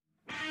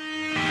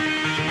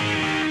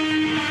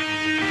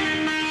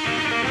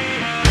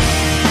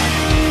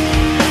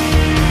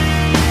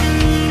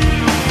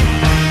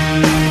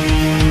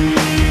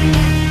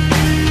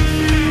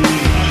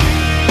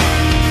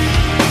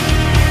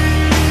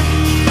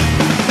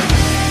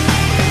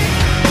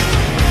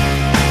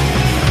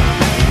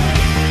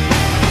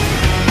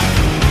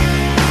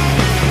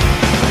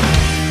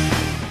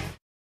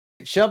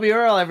Shelby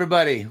Earle,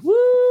 everybody. Woo!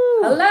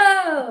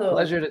 Hello.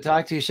 Pleasure to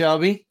talk to you,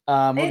 Shelby.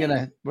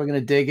 We're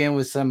gonna dig in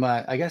with some.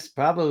 I guess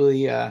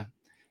probably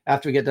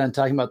after we get done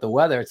talking about the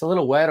weather. It's a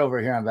little wet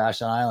over here on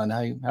Vashon Island.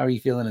 How are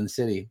you feeling in the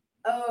city?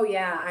 Oh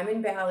yeah, I'm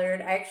in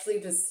Ballard. I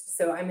actually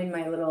I'm in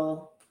my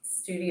little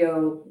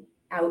studio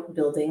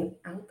outbuilding.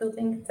 My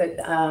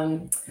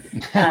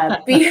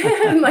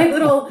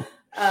little.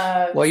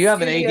 Well, you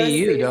have an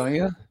ADU, space. don't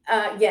you?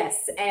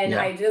 Yes, and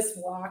Yeah. I just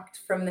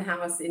walked from the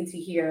house into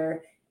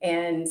here,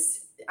 and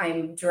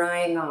I'm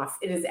drying off.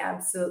 It is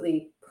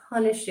absolutely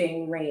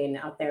punishing rain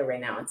out there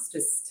right now.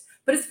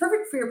 But it's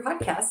perfect for your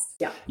podcast.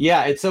 Yeah.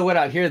 Yeah, it's so wet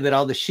out here that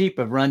all the sheep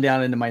have run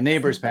down into my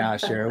neighbor's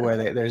pasture where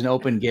there's an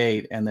open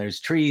gate and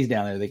there's trees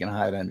down there they can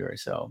hide under.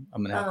 So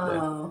I'm gonna have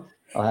to.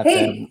 I'll have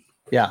to.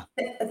 Yeah.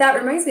 That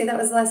reminds me. That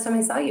was the last time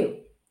I saw you.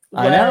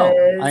 I know.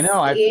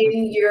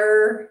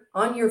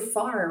 On your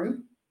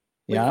farm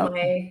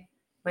with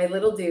my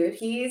little dude.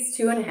 He's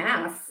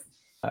 2.5.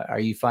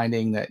 Are you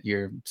finding that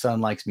your son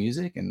likes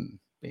music and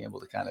being able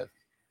to kind of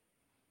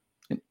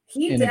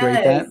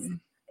integrate that?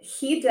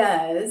 He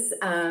does.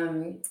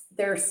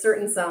 There are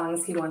certain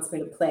songs he wants me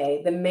to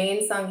play. The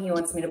main song he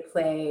wants me to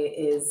play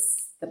is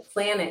the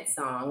Planet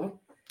song.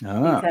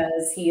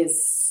 Because he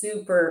is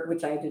super,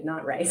 which I did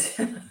not write,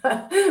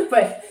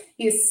 but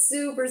he's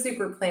super,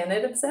 super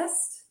planet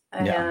obsessed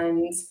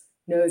and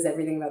knows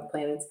everything about the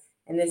planets.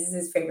 And this is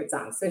his favorite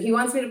song. So he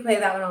wants me to play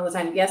that one all the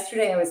time.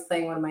 Yesterday, I was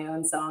playing one of my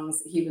own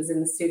songs. He was in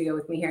the studio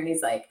with me here and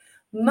he's like,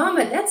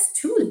 "Mama, that's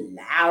too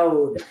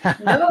loud.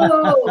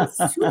 No,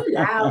 it's too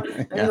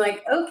loud." I'm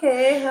like,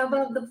 "Okay, how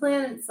about the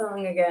Planet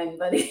song again,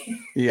 buddy?"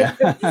 Yeah.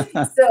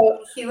 So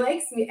he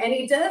likes me, and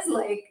he does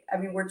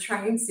we're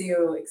trying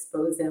to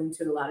expose him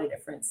to a lot of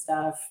different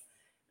stuff.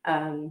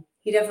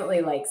 He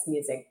definitely likes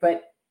music,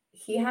 but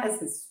he has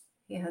his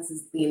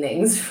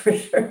leanings for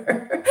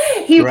sure.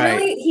 He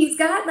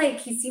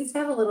seems to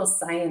have a little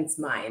science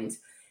mind.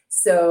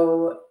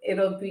 So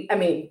it'll be,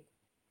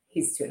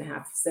 he's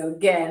 2.5. So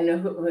again,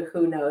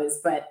 who knows?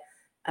 But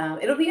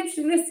it'll be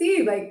interesting to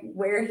see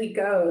where he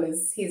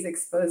goes. He's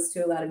exposed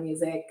to a lot of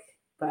music,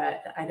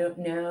 but I don't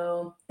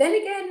know. Then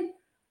again,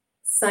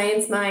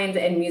 science mind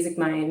and music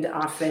mind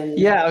often.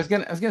 Yeah, I was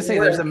gonna say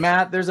there's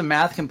a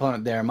math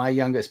component there. My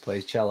youngest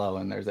plays cello,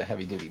 and there's a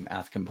heavy duty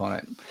math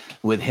component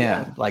with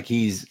him. Yeah.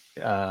 He's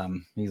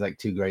like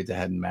 2 grades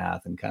ahead in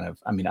math, and kind of.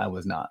 I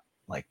was not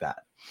like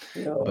that.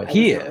 No, but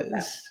he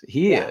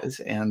is.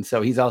 And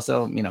so he's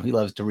also, he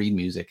loves to read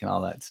music and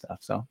all that stuff.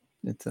 So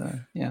it's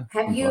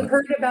Have you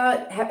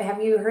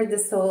heard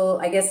this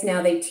whole, I guess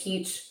now they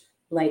teach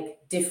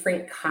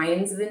different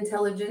kinds of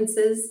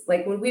intelligences?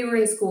 Like when we were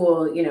in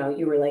school,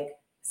 you were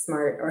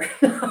smart or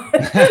not,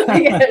 I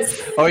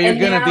guess. Or you're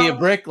going to be a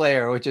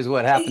bricklayer, which is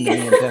what happened to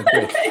me in 10th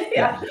grade.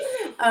 Yeah.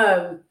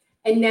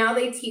 And now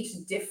they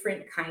teach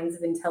different kinds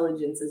of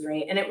intelligences,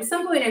 right? And at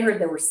some point I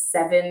heard there were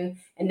 7,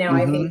 and now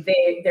I think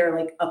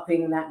they're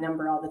upping that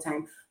number all the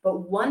time.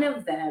 But one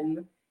of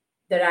them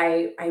that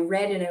I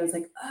read and I was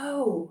like,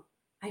 oh,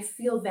 I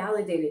feel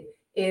validated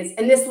is,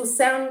 and this will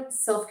sound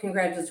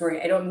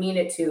self-congratulatory. I don't mean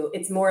it to.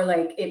 It's more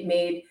like it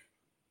made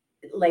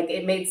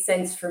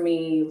sense for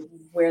me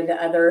where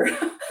the other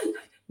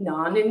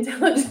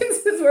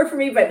non-intelligences were for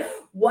me. But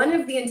one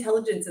of the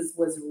intelligences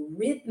was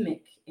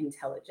rhythmic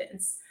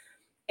intelligence.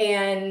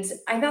 And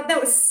I thought that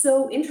was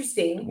so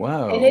interesting.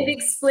 Wow. And it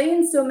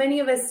explains so many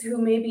of us who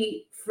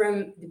maybe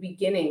from the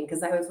beginning,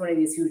 because I was one of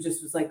these who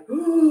just was like,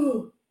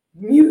 oh,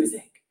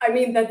 music.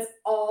 That's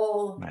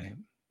all. Right.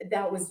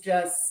 That was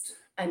just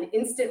an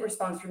instant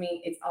response for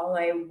me. It's all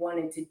I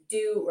wanted to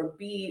do or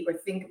be or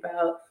think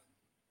about.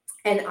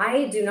 And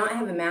I do not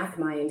have a math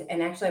mind.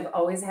 And actually, I've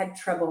always had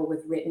trouble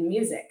with written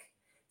music.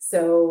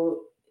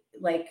 So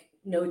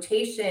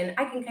notation,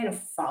 I can kind of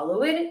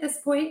follow it at this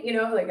point,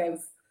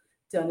 I've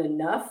done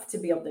enough to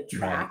be able to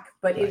track,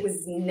 but it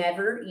was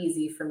never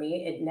easy for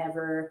me. It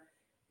never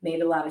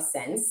made a lot of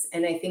sense.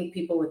 And I think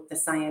people with the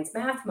science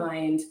math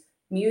mind,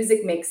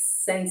 music makes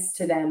sense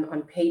to them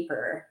on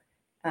paper.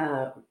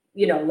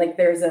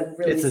 There's a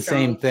really it's the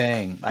same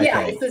thing.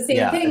 It's the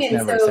same thing.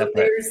 And so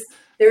separate.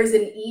 There's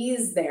an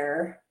ease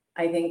there,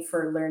 I think,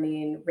 for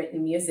learning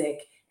written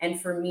music.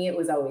 And for me, it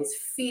was always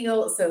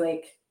feel. So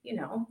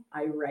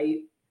I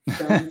write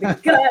from the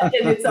gut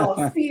and it's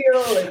all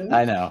feel. And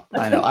I know.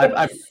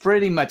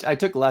 I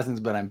took lessons,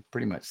 but I'm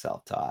pretty much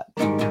self-taught.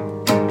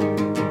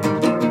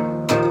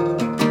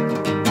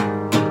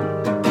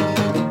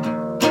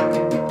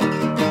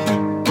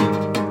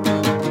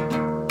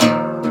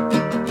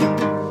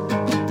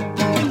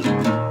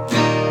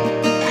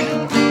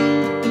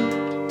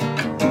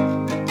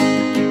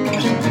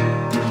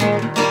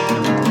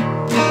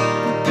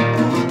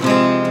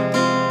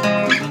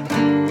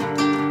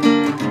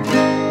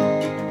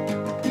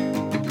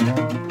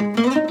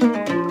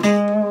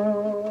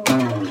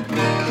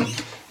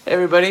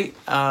 Everybody,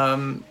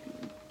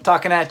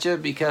 talking at you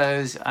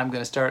because I'm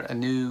going to start a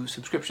new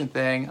subscription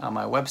thing on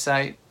my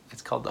website.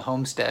 It's called The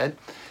Homestead,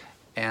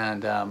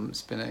 And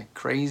it's been a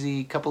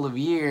crazy couple of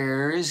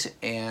years,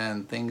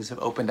 and things have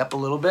opened up a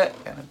little bit,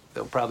 and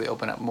they'll probably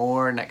open up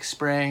more next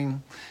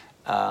spring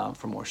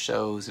for more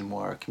shows and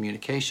more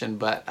communication.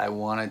 But I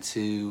wanted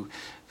to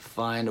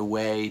find a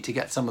way to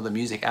get some of the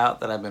music out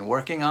that I've been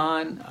working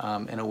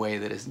on in a way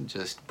that isn't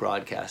just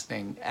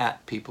broadcasting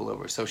at people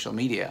over social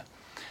media.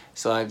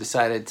 So I've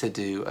decided to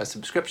do a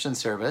subscription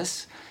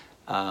service.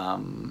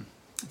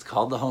 It's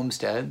called The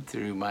Homestead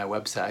through my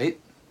website,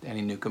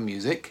 Danny Newcomb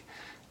Music.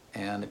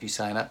 And if you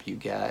sign up, you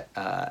get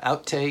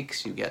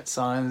outtakes, you get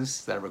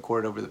songs that are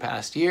recorded over the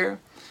past year,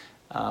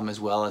 as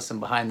well as some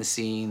behind the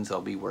scenes.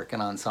 I'll be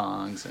working on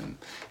songs and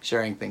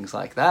sharing things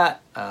like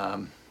that. I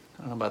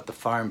don't know about the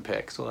farm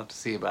pics. We'll have to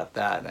see about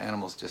that. The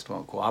animals just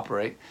won't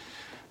cooperate.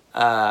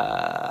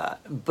 But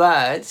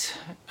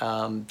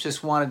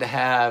just wanted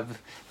to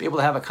be able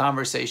to have a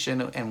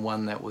conversation, and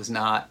one that was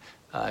not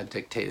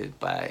dictated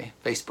by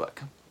Facebook.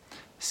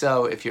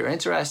 So if you're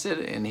interested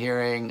in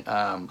hearing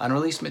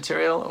unreleased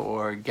material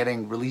or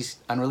getting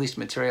unreleased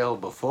material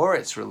before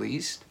it's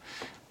released,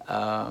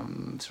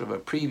 sort of a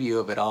preview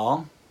of it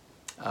all,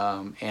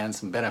 and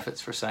some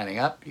benefits for signing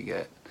up, you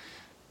get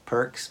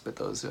perks, but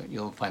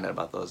you'll find out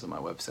about those on my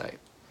website.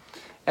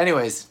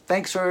 Anyways,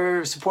 thanks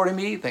for supporting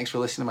me. Thanks for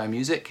listening to my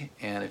music.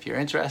 And if you're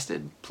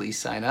interested, please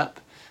sign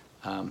up,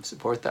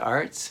 support the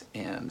arts,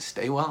 and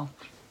stay well.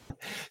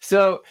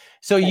 So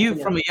you,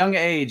 from a young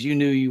age, you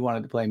knew you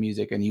wanted to play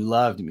music and you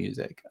loved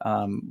music.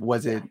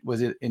 Was it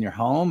in your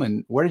home,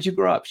 and where did you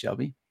grow up,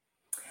 Shelby?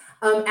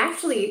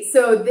 Actually,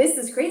 so this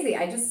is crazy.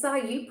 I just saw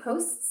you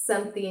post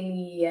something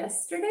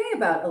yesterday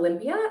about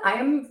Olympia. I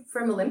am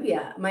from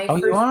Olympia.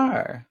 You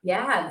are?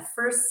 Yeah, the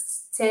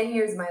first 10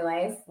 years of my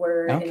life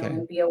were in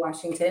Olympia,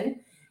 Washington.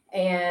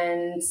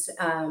 And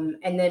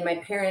then my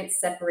parents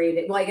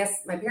separated. Well, I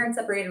guess my parents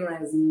separated when I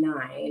was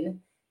 9.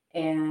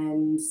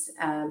 And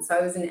so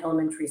I was in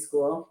elementary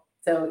school.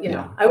 So,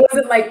 I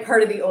wasn't like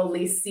part of the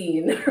Oldie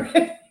scene.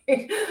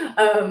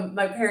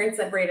 My parents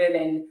separated,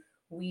 and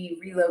we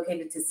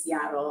relocated to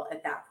Seattle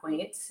at that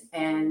point,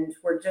 and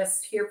we're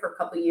just here for a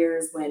couple of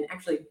years when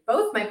actually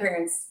both my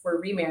parents were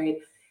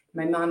remarried.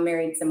 My mom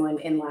married someone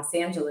in Los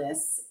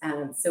Angeles.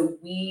 So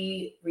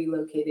we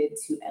relocated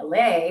to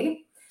LA,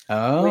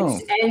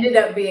 which ended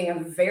up being a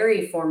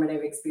very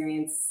formative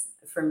experience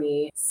for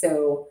me.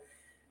 So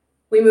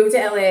we moved to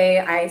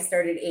LA. I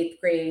started 8th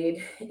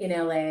grade in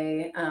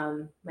LA.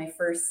 My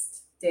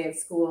first day of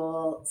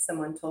school,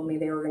 someone told me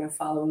they were going to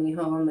follow me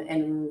home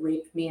and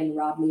rape me and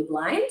rob me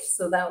blind.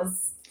 So that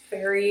was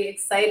very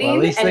exciting. Well,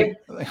 at least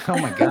oh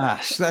my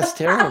gosh, that's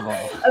terrible.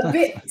 A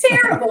bit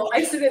terrible.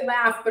 I shouldn't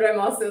laugh, but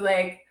I'm also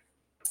like,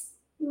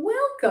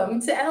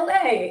 welcome to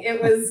LA.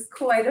 It was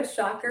quite a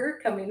shocker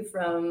coming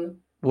from.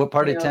 What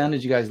part of town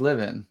did you guys live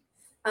in?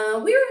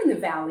 We were in the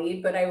Valley,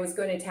 but I was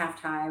going to Taft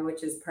High,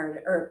 which is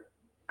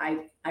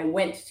I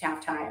went to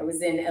Taft High. I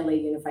was in LA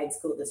Unified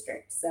School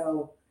District.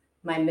 So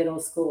my middle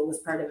school was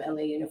part of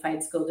LA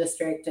Unified School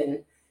District,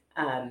 and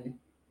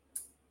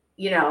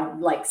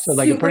so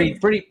like a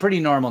pretty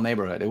normal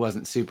neighborhood. It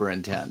wasn't super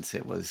intense.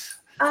 It was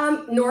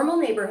normal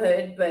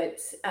neighborhood, but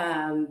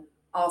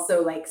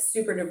also like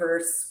super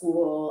diverse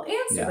school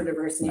and super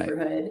diverse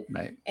neighborhood.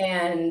 Right.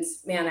 And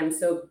man, I'm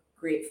so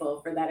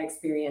grateful for that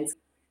experience.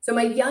 So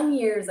my young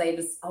years, I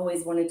just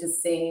always wanted to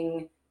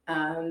sing.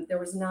 There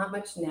was not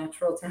much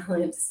natural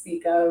talent to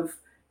speak of.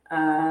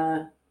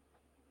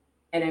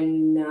 And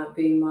I'm not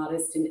being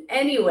modest in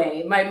any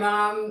way. My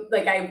mom,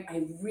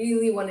 I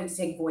really wanted to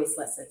take voice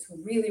lessons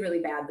really, really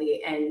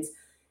badly. And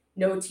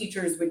no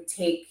teachers would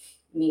take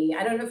me.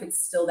 I don't know if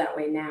it's still that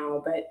way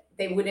now, but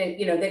they wouldn't,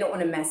 they don't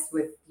want to mess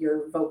with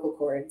your vocal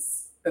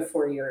cords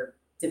before you're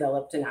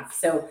developed enough.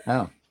 So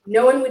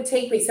no one would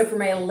take me. So for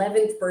my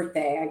 11th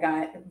birthday, I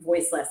got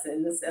voice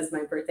lessons as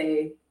my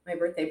birthday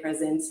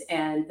present.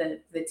 And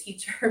the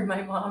teacher,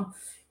 my mom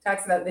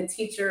talks about the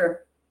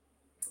teacher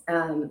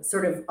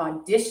sort of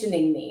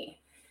auditioning me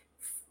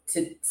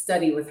to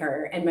study with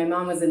her. And my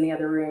mom was in the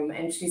other room,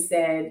 and she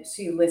said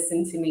she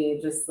listened to me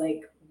just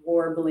like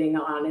warbling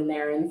on in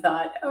there and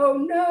thought, oh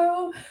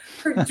no,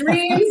 her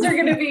dreams are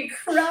going to be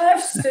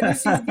crushed and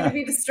she's going to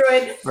be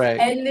destroyed. Right,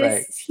 and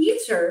this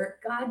teacher,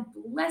 God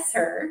bless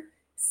her,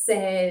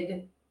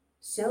 said,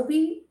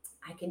 Shelby,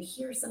 I can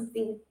hear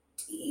something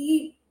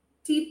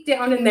deep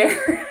down in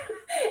there.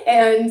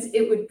 And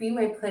it would be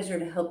my pleasure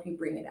to help you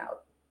bring it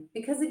out.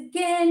 Because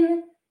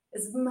again,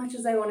 as much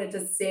as I wanted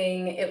to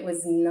sing, it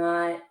was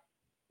not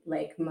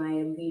like my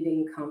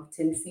leading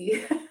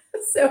competency.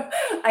 So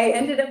I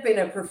ended up in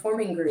a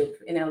performing group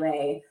in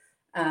LA,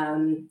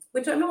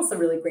 which I'm also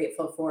really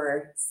grateful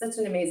for. Such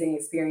an amazing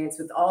experience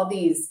with all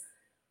these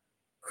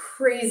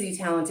crazy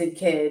talented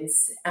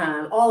kids,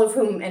 all of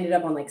whom ended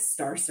up on like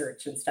Star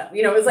Search and stuff.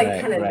 It was like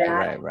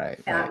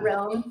that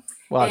realm.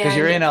 Well, because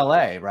you're in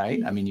LA,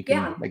 right? I mean, you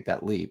can make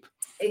that leap.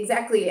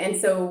 Exactly. And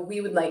so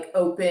we would like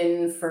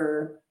open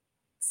for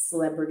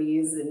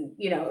celebrities, and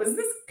it was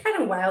this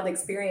kind of wild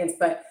experience,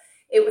 but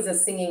it was a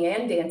singing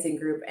and dancing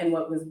group. And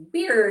what was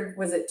weird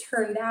was it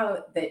turned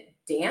out that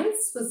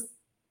dance was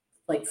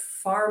like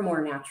far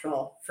more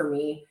natural for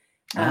me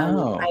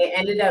Oh, I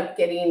ended up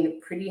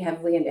getting pretty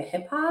heavily into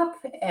hip hop,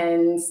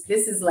 and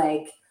this is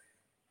like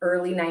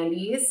early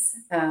 90s.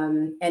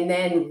 And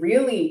then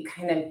really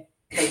kind of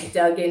like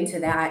dug into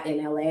that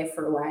in LA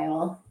for a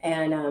while.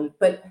 And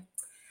but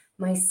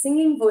my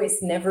singing voice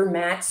never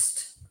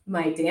matched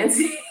my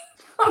dancing.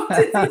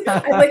 I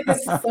have like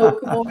this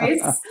folk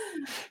voice.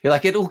 You're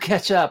like, it'll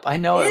catch up. I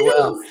know it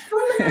It'll will.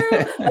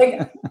 somehow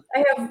like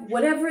I have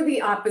whatever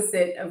the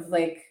opposite of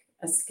like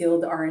a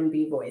skilled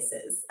R&B voice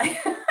is.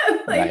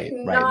 Like Right.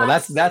 Well,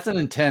 not that's an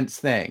intense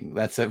thing.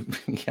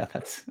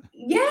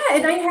 yeah,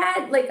 and I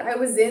had like I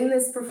was in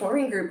this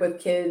performing group with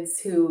kids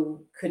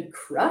who could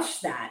crush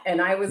that,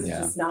 and I was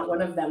Yeah. just not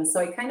one of them. So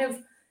I kind of,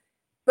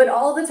 but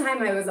all the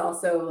time I was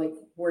also like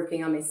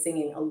working on my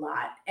singing a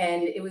lot,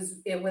 and it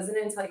wasn't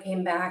until I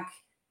came back,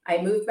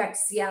 I moved back to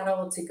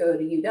Seattle to go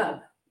to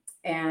UW,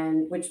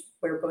 and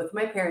where both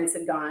my parents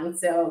had gone.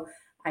 So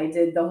I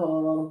did the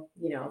whole,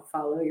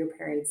 follow your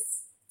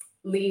parents'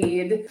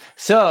 lead.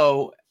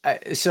 So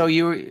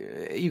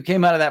you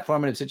came out of that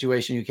formative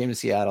situation. You came to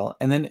Seattle,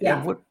 and then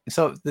Yeah.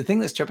 So the thing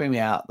that's tripping me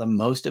out the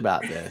most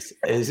about this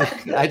is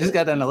I just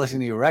got done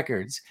listening to your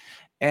records,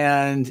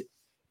 and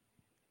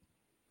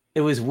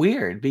it was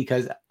weird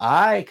because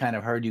I kind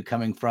of heard you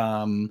coming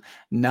from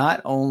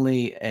not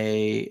only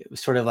a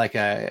sort of like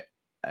an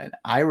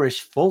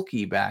Irish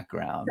folky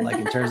background, like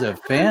in terms of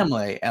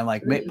family, and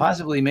like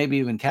possibly maybe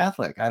even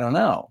Catholic. I don't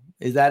know.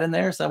 Is that in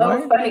there somewhere?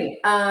 Oh, funny.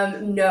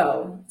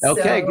 No.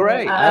 Okay,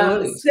 great. I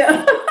lose.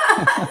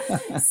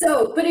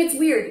 But it's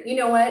weird. You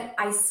know what?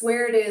 I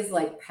swear it is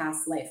like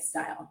past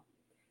lifestyle.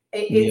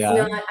 It's Yeah.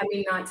 not, I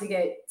mean, not to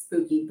get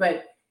spooky,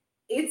 but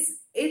it's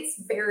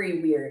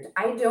very weird.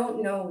 I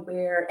don't know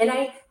where, and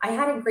I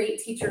had a great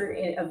teacher,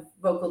 a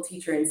vocal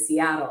teacher in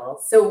Seattle.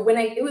 So when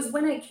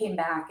I came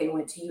back and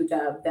went to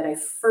UW that I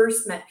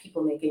first met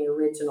people making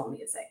original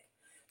music.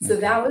 So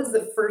that was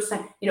the first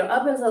time,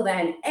 up until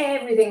then,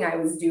 everything I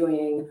was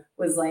doing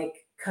was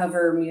like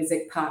cover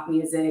music, pop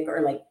music,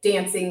 or like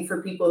dancing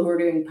for people who are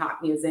doing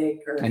pop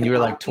music. And you were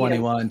like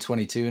 21,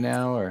 22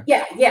 now, or?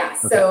 Yeah.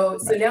 So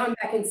now I'm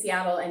back in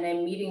Seattle, and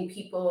I'm meeting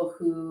people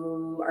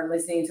who are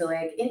listening to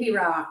like indie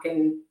rock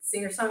and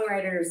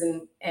singer-songwriters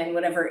and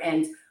whatever,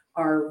 and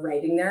are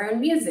writing their own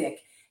music.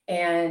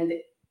 And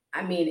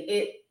I mean,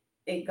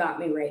 it got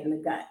me right in the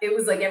gut. It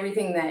was like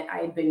everything that I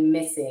had been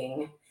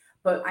missing.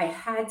 But I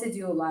had to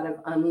do a lot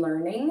of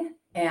unlearning.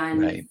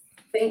 And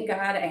thank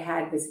God I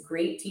had this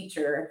great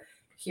teacher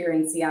here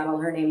in Seattle.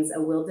 Her name is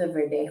Awilda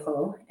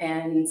Verdejo,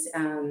 and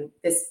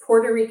this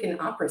Puerto Rican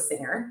opera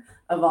singer,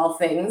 of all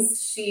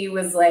things. She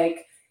was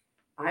like,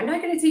 I'm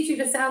not going to teach you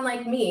to sound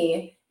like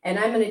me, and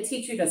I'm going to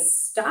teach you to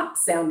stop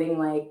sounding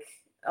like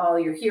all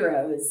your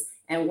heroes,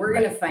 and we're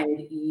going to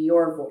find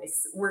your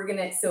voice.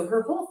 So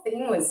her whole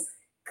thing was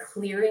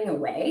clearing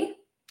away.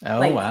 Oh,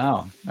 like,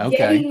 wow. Okay.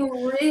 Getting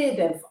rid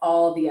of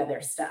all the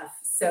other stuff.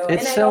 So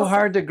it's so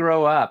hard to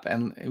grow up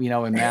and,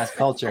 in mass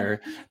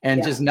culture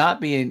and just not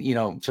being,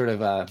 sort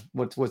of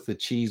what's the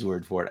cheese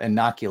word for it?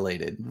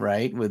 Inoculated,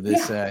 right? With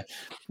this,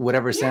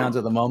 whatever sounds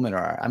of the moment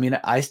are. I mean,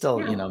 I still,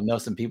 know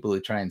some people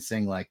who try and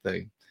sing like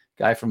the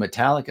guy from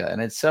Metallica,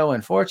 and it's so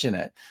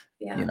unfortunate,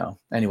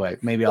 anyway,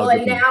 maybe I'll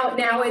and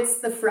now it's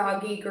the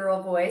froggy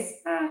girl voice.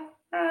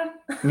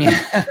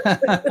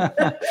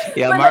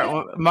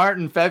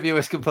 Martin Fevia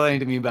was complaining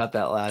to me about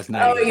that last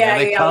night. Oh yeah,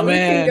 they come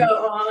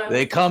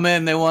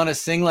in, they want to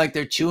sing like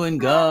they're chewing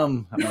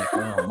gum. I'm like,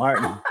 oh,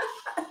 Martin.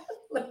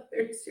 Like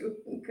they're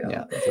chewing gum.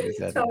 Yeah, that's what he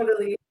said.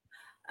 Totally.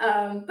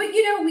 But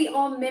we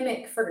all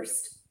mimic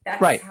first.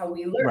 That's how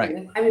we learn.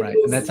 Right. I mean,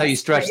 and that's how you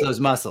stretch those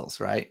muscles,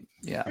 right?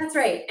 Yeah. That's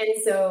right.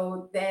 And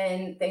so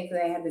then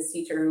thankfully I had this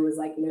teacher who was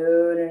like,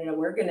 no,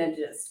 we're gonna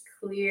just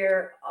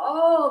clear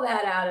all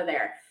that out of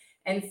there.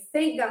 And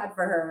thank God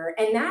for her.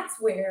 And that's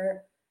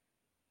where,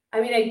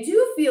 I mean, I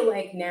do feel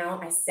like now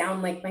I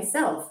sound like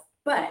myself.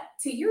 But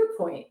to your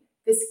point,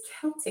 this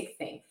Celtic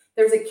thing,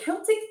 there's a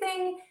Celtic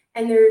thing,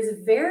 and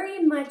there's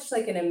very much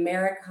like an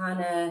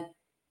Americana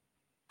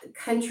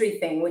country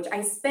thing, which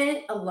I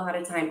spent a lot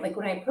of time, like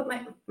when I put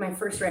my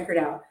first record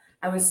out,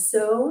 I was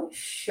so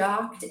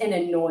shocked and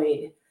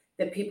annoyed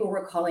that people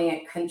were calling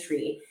it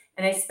country.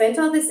 And I spent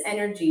all this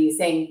energy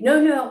saying,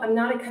 no, I'm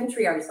not a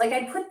country artist. Like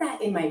I put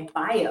that in my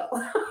bio.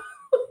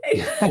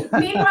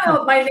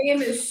 Meanwhile, my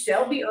name is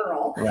Shelby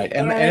Earle. Right.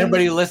 And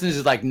everybody who listens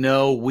is like,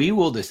 no, we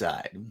will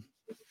decide.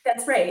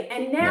 That's right.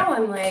 And now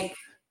I'm like,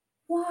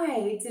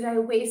 why did I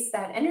waste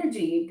that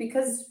energy?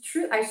 Because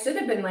I should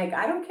have been like,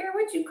 I don't care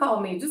what you call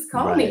me, just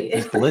call me.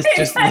 Just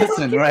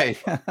listen, right.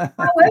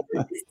 However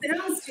it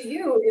sounds to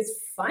you is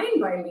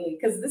fine by me,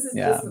 because this is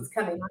just what's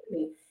coming on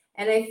me.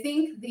 And I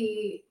think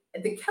the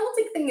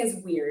Celtic thing is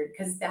weird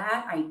because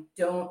that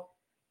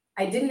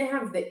I didn't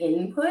have the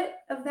input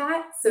of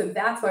that. So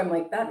that's why I'm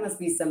like, that must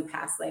be some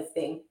past life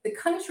thing. The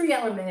country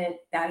element,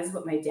 that is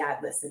what my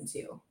dad listened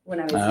to when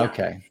I was young.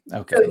 Okay.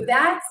 So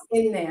that's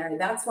in there.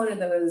 That's one of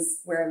those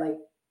where like,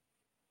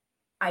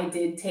 I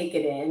did take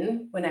it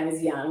in when I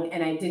was young,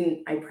 and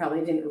I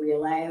probably didn't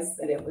realize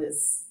that it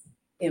was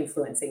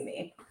influencing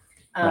me.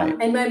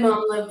 And my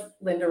mom loved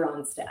Linda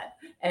Ronstadt,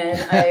 and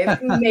I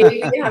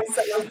maybe have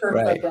some of her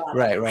vibrato.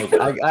 Right.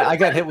 I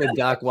got hit with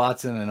Doc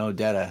Watson and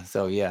Odetta,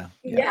 so yeah.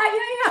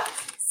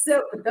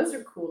 So those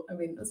are cool. I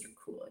mean, those are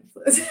cool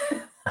influences.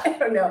 I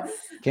don't know.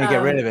 Can't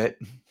get rid of it.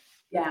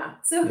 Yeah.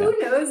 So who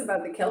knows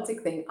about the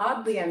Celtic thing?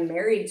 Oddly, I'm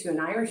married to an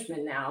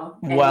Irishman now.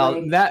 Well,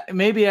 like, that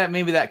maybe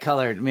that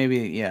colored,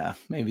 maybe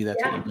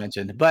that's what you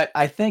mentioned. But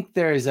I think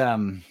there's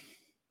the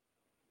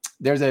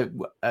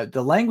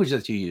language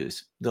that you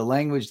use, the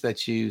language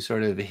that you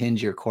sort of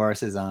hinge your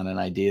choruses on and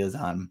ideas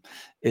on,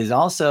 is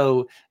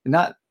also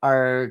not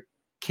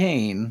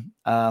arcane,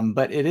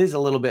 but it is a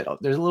little bit.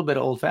 There's a little bit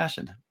old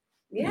fashioned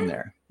in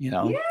there,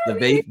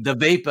 the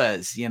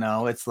Vapas,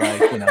 it's like,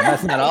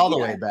 that's not all the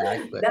way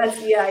back, but that's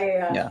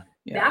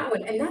that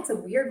one. And that's a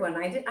weird one.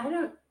 I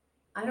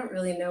don't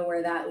really know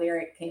where that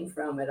lyric came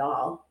from at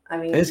all. I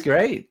mean, it's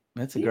great.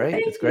 It's a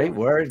great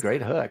word,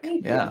 great hook.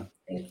 Thank you.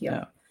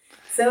 Yeah.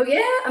 So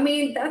I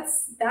mean,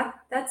 that's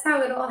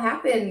how it all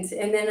happened.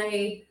 And then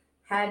I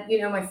had,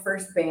 my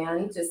first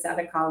band just out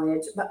of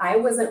college, but I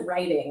wasn't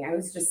writing, I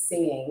was just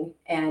singing.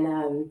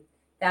 And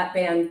that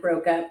band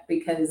broke up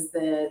because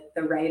the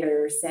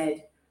writer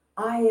said,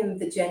 I am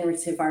the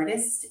generative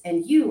artist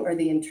and you are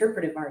the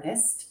interpretive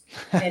artist.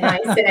 And I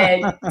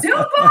said,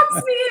 don't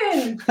box me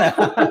in.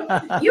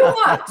 You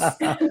watch.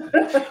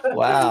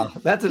 Wow.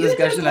 That's a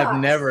discussion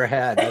I've never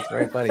had. That's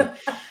very funny.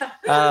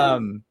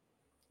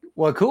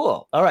 Well,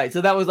 cool. All right. So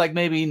that was like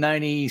maybe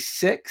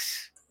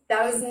 96.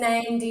 That was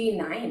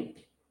 99.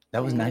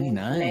 That was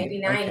 99.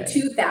 99, okay.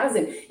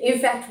 2000. In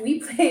fact, we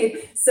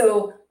played.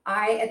 So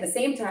I, at the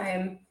same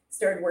time,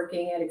 started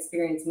working at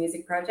Experience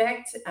Music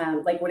Project,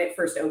 like when it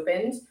first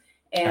opened.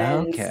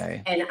 And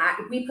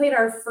we played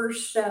our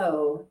first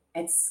show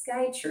at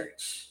Sky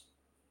Church.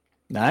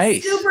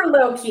 Nice. Super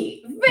low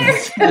key. Very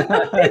so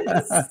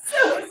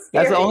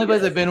that's the only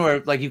place I've been where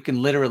like you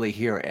can literally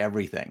hear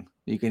everything.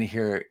 You can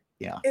hear,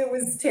 It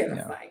was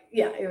terrifying.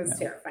 It was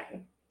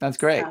terrifying. That's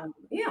great.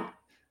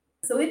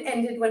 So it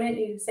ended when it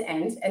needed to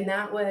end, and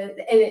that was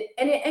it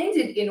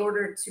ended in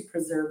order to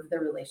preserve the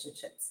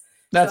relationships.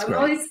 That's so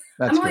great.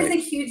 I'm always a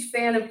huge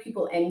fan of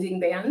people ending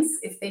bands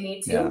if they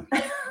need to.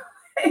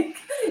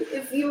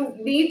 If you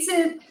need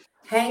to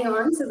hang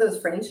on to those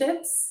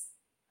friendships,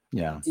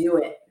 do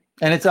it.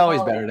 And it's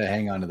always better to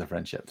hang on to the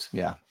friendships.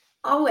 Yeah.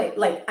 Always,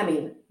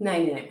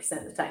 99%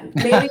 of the time.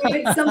 Maybe if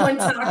it's someone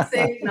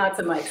toxic, not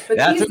so much. But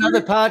that's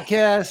another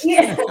podcast.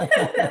 Yeah,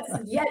 that's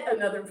yet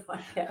another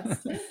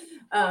podcast.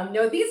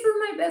 No, these were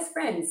my best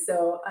friends.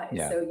 So that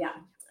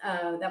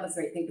was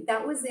the right thing. But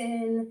that was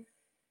in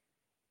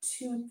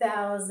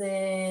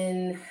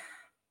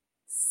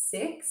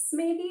 2006,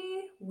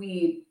 maybe.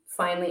 We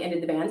finally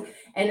ended the band.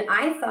 And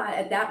I thought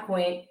at that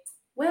point,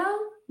 well,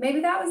 maybe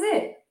that was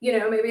it.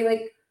 Maybe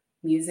like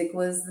music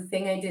was the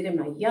thing I did in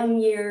my young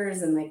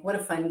years and like what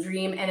a fun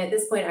dream. And at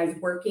this point I was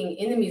working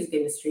in the music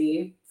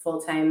industry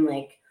full-time.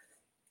 Like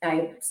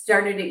I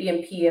started at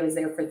EMP. I was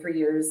there for 3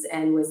 years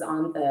and was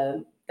on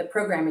the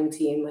programming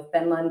team with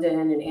Ben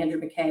London and Andrew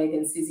McKeag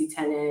and Susie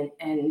Tennant,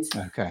 and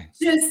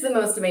just the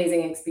most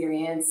amazing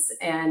experience.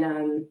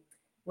 And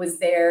was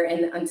there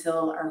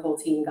until our whole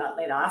team got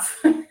laid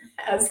off,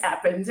 as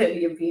happened at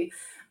EMP.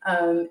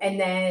 And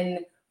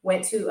then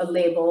went to a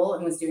label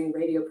and was doing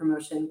radio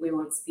promotion. We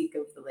won't speak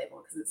of the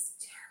label because it's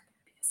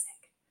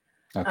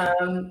terrible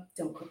music.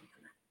 Don't quote me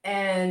on that.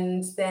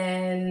 And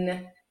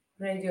then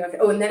what did I do after?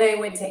 Oh, and then I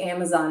went to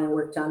Amazon and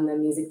worked on the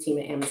music team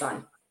at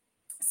Amazon.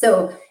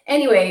 So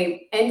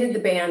anyway, ended the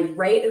band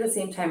right at the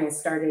same time I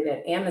started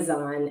at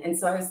Amazon. And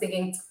so I was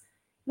thinking,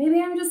 maybe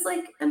I'm just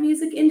like a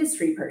music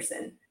industry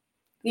person,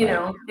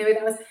 maybe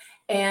that was.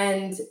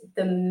 And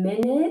the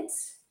minute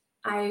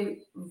I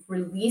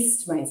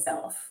released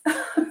myself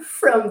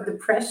from the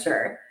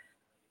pressure,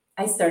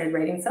 I started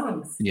writing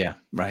songs. Yeah,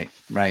 right.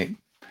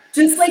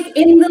 Just like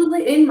in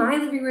my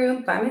living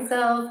room by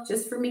myself,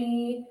 just for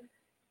me.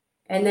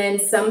 And then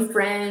some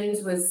friend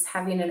was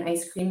having an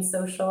ice cream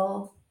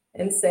social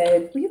and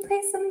said, will you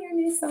play some of your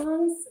new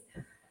songs?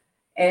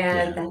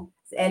 And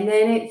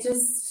then it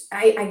just,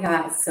 I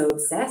got so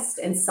obsessed,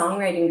 and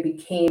songwriting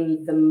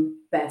became the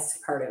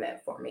best part of it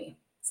for me.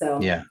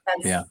 So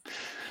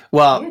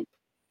Well,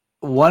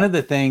 one of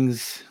the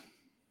things,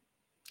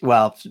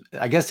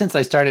 I guess since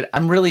I started,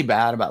 I'm really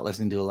bad about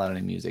listening to a lot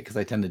of music because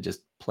I tend to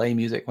just play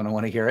music when I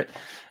want to hear it.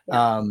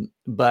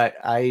 But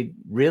I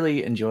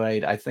really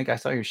enjoyed, I think I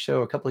saw your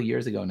show a couple of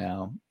years ago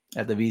now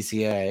at the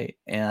VCA,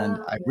 and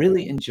I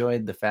really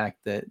enjoyed the fact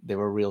that they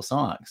were real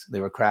songs. They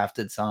were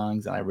crafted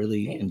songs, and I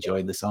really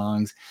enjoyed the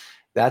songs.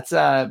 That's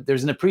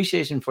there's an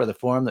appreciation for the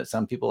form that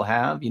some people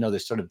have,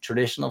 this sort of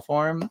traditional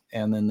form,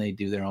 and then they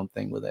do their own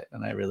thing with it.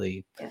 And I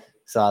really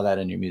saw that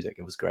in your music.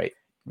 It was great.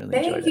 Really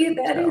Thank you.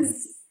 That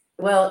is,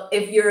 well,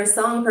 if you're a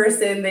song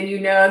person, then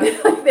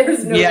that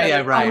there's no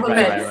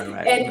compliment.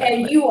 Right.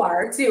 And you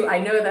are too. I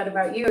know that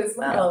about you as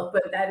well.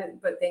 But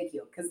thank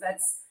you, because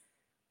that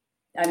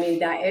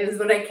is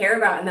what I care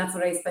about, and that's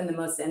what I spend the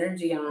most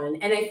energy on.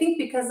 And I think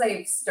because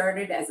I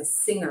started as a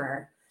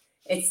singer,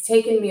 it's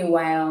taken me a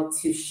while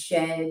to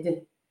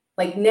shed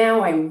like now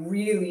I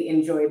really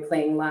enjoy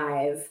playing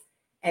live.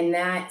 And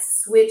that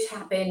switch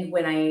happened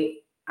when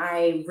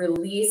I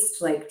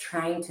released like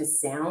trying to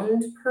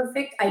sound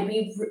perfect.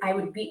 I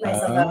would beat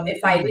myself up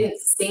if I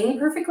didn't sing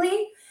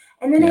perfectly.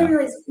 And then I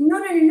realized,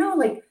 no,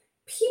 like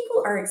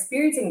people are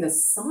experiencing the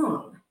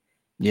song.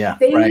 Yeah,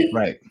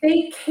 right.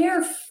 They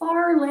care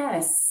far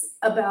less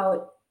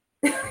about,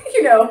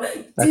 you know,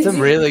 that's a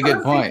really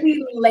good point.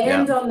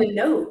 Land on the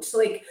note.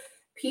 Like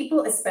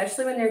people,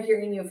 especially when they're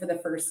hearing you for the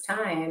first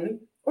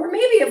time, or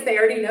maybe if they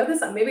already know the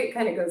song, maybe it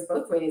kind of goes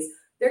both ways.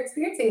 They're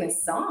experiencing the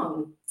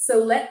song. So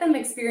let them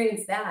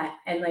experience that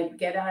and like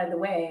get out of the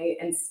way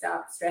and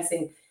stop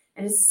stressing.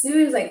 And as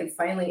soon as I could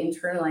finally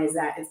internalize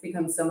that, it's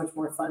become so much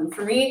more fun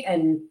for me.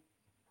 And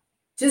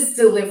just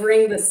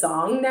delivering the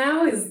song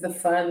now is the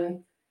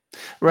fun.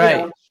 Right.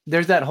 You know.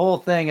 There's that whole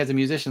thing as a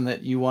musician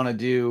that you want to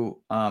do.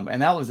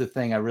 And that was the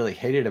thing I really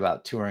hated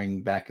about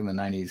touring back in the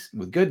 90s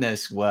with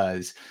Goodness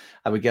was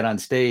I would get on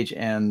stage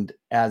and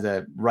as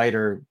a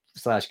writer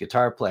 /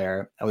 guitar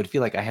player, I would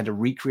feel like I had to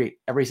recreate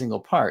every single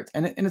part.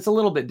 And it's a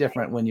little bit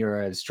different when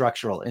you're a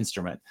structural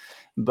instrument,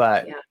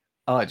 but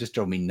it just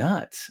drove me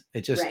nuts.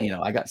 It just, you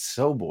know, I got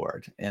so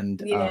bored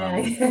and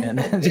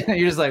and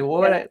you're just like,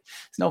 what?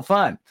 It's no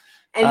fun.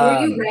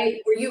 And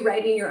were you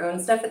writing your own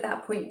stuff at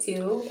that point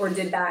too, or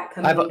did that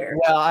come later?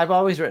 Well, I've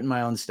always written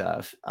my own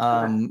stuff.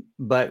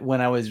 But when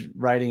I was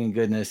writing in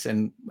Goodness,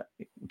 and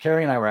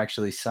Carrie and I were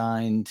actually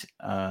signed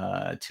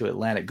to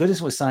Atlantic.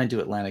 Goodness was signed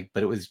to Atlantic,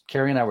 but it was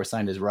Carrie and I were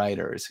signed as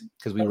writers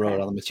because we wrote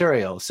all the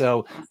material.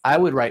 So I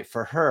would write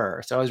for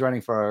her. So I was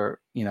writing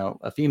for, you know,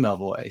 a female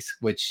voice,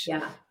 which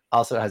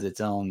also has its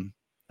own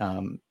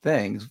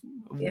things.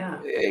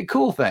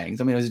 Cool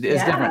things. I mean, it's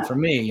different for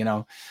me, you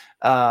know.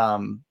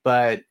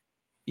 But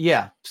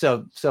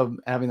so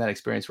having that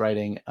experience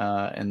writing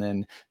and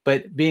then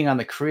but being on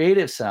the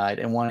creative side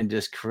and wanting to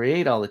just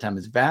create all the time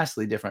is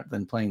vastly different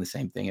than playing the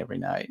same thing every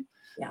night.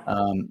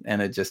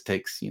 And it just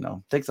takes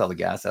all the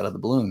gas out of the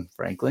balloon,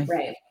 frankly.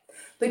 Right.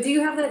 But do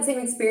you have that same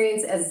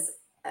experience as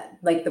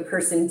like the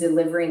person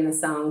delivering the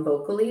song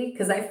vocally?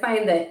 Because I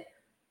find that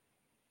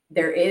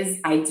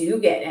I do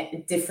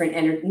get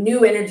different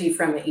new energy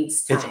from it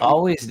each time. It's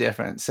always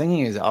different.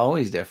 Singing is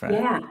always different.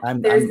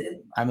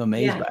 I'm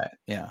amazed by it.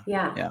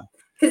 Yeah.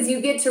 Because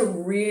you get to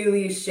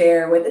really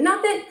share with,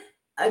 not that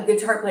a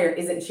guitar player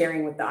isn't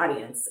sharing with the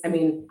audience. I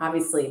mean,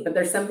 obviously, but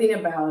there's something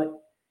about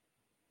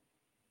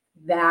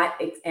that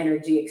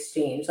energy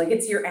exchange. Like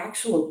it's your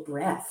actual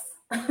breath.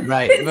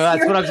 Right. Well,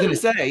 that's what I was going to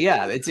say.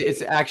 Yeah.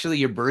 It's actually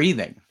you're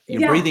breathing.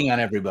 You're breathing on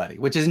everybody,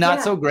 which is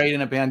not so great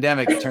in a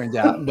pandemic, it turns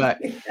out. But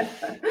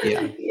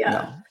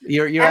no,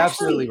 you're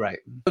absolutely right.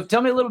 So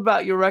tell me a little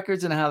about your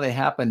records and how they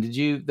happened.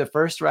 The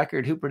first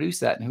record, who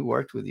produced that and who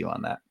worked with you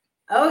on that?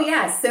 Oh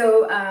yeah.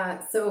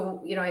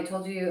 So, you know, I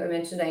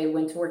mentioned I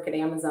went to work at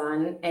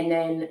Amazon, and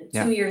then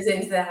 2 years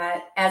into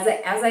that, as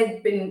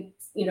I'd been,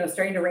 you know,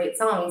 starting to write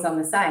songs on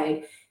the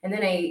side, and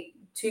then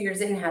 2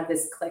 years in had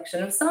this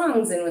collection of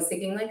songs and was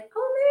thinking like,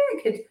 oh, maybe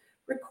I could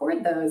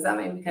record those. That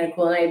might be kind of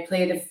cool. And I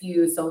played a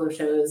few solo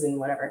shows and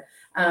whatever.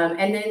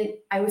 And then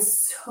I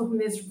was so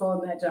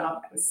miserable in that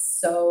job. I was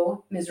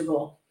so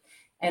miserable.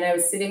 And I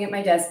was sitting at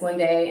my desk one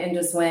day and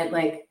just went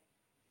like,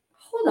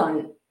 hold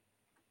on.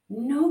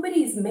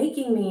 Nobody's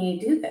making me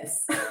do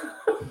this.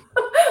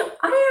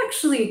 I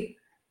actually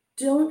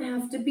don't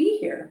have to be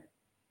here.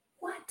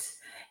 What?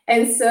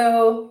 And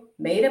so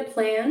made a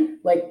plan,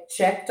 like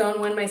checked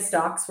on when my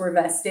stocks were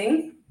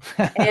vesting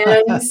and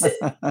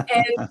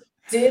I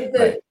did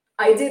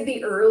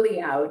the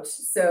early out.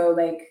 So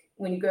like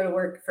when you go to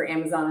work for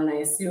Amazon, and I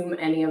assume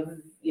any of,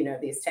 you know,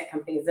 these tech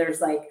companies, there's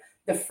like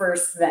the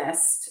first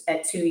vest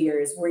at 2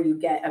 years where you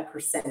get a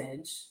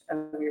percentage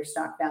of your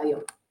stock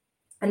value.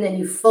 And then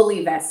you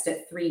fully vest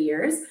at 3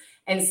 years.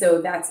 And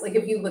so that's like,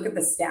 if you look at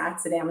the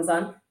stats at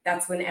Amazon,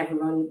 that's when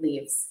everyone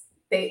leaves.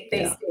 They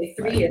stay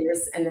 3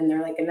 years and then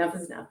they're like, enough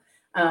is enough.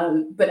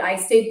 But I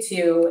stayed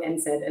 2 and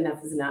said,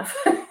 enough is enough.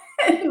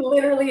 And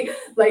literally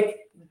like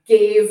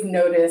gave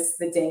notice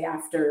the day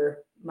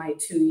after my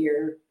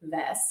 2-year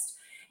vest,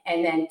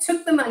 and then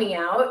took the money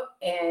out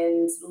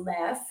and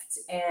left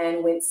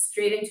and went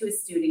straight into a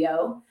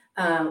studio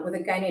with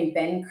a guy named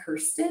Ben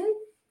Kirsten.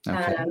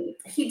 Okay.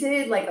 He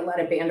did like a lot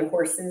of Band of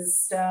Horses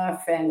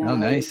stuff and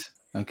nice.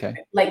 Okay.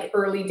 Like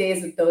early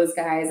days with those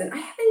guys. And I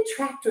haven't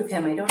tracked with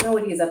him. I don't know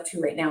what he's up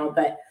to right now,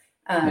 but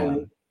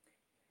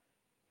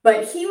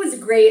he was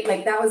great.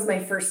 Like that was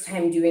my first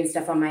time doing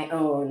stuff on my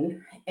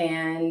own.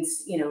 And,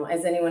 you know,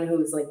 as anyone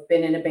who's like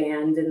been in a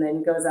band and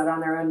then goes out on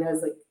their own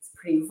knows, like it's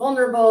pretty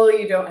vulnerable.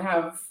 You don't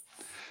have.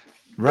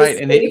 Right.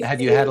 And had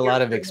you had a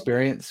lot of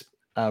experience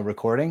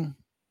recording?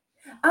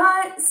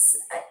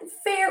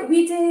 Fair.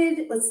 We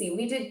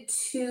did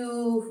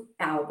 2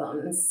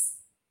 albums,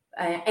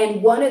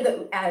 and one of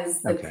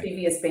the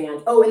previous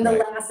band. Oh, and the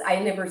last, I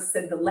never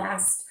said the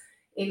last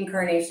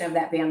incarnation of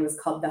that band was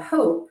called The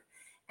Hope,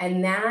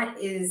 and that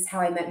is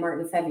how I met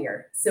Martin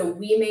Fevier. So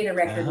we made a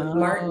record with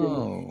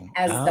Martin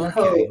as The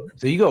Hope.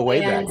 So you go way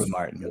back with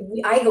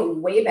Martin. I go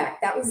way back.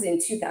 That was in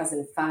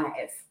 2005.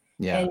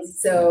 Yeah. And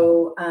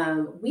so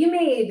we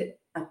made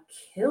a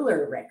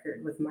killer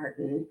record with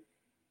Martin.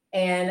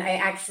 And I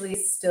actually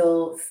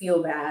still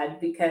feel bad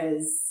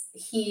because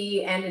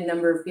he and a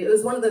number of people, it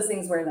was one of those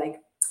things where like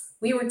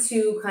we were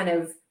two kind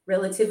of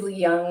relatively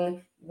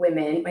young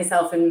women,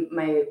 myself and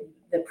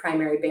the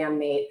primary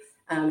bandmate.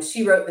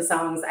 She wrote the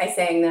songs, I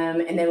sang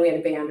them, and then we had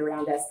a band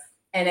around us.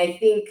 And I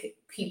think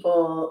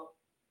people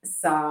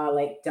saw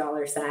like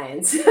dollar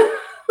signs.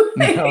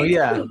 Like, oh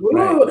yeah,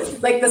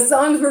 right. Like the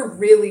songs were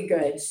really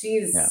good.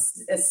 She's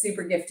a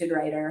super gifted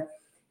writer.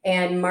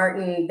 And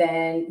Martin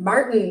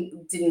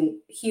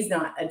he's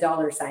not a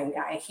dollar sign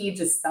guy. He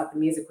just thought the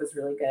music was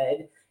really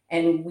good.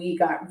 And we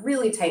got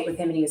really tight with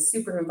him, and he was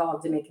super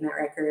involved in making that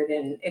record.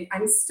 And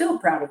I'm still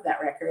proud of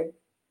that record.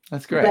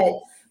 That's great.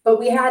 But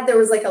there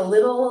was like a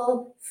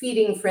little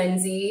feeding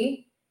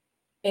frenzy,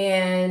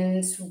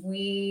 and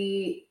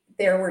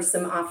there were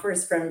some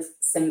offers from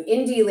some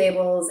indie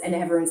labels, and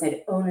everyone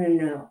said, oh,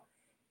 no,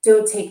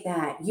 don't take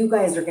that. You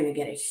guys are going to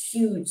get a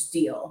huge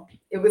deal.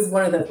 It was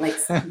one of those like,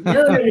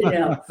 no.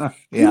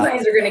 You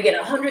guys are going to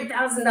get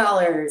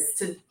 $100,000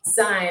 to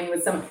sign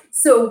with someone.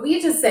 So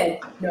we just said,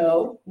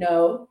 no.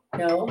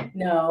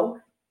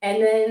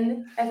 And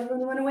then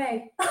everyone went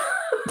away.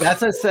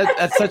 That's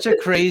such a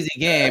crazy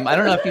game. I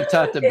don't know if you've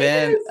talked to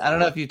Ben. I don't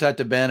know if you talked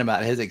to Ben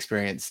about his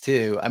experience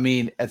too. I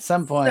mean, at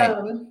some point,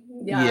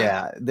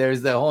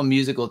 there's the whole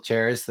musical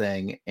chairs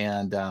thing.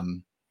 And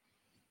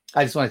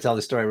I just want to tell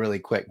the story really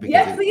quick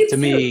because to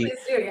me,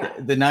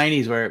 the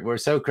 90s were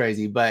so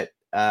crazy. But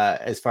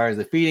as far as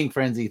the feeding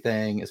frenzy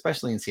thing,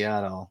 especially in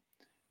Seattle,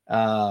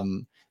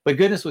 but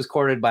Goodness was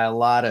courted by a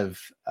lot of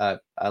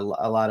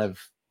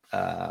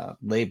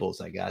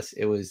labels, I guess.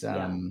 It was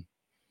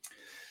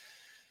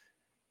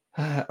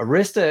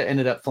Arista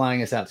ended up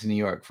flying us out to New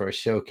York for a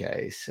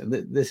showcase.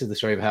 This is the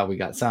story of how we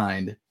got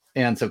signed.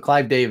 And so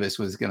Clive Davis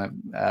was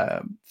going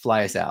to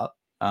fly us out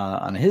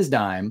on his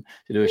dime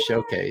to do a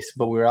showcase.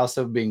 But we were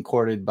also being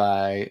courted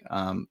by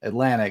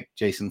Atlantic,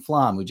 Jason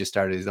Flom, who just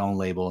started his own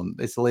label. And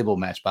it's the label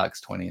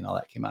Matchbox 20 and all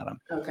that came out of him.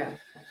 Okay.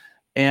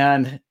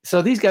 And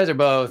so these guys are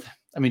both,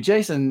 I mean,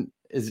 Jason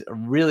is a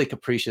really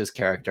capricious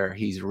character.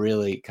 He's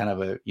really kind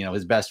of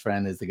his best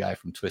friend is the guy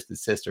from Twisted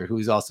Sister,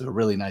 who's also a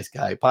really nice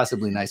guy,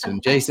 possibly nicer than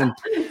Jason.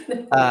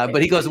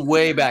 But he goes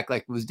way back,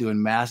 like was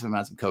doing massive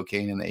amounts of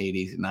cocaine in the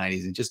 80s and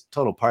 90s and just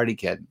total party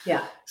kid.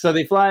 Yeah. So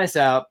they fly us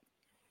out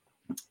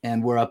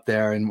and we're up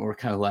there and we're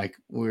kind of like,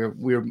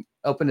 we're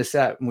open to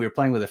set and we were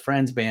playing with a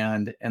friend's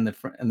band and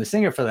the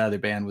singer for the other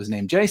band was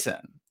named Jason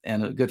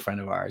and a good friend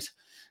of ours.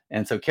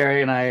 And so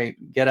Carrie and I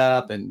get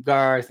up and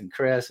Garth and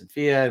Chris and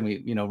Fia and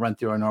we, run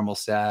through our normal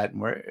set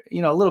and we're,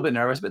 a little bit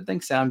nervous, but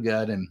things sound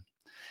good. And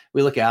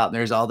we look out and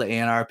there's all the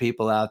A&R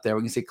people out there.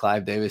 We can see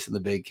Clive Davis in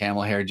the big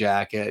camel hair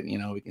jacket.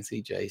 We can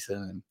see Jason.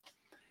 And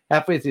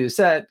halfway through the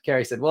set,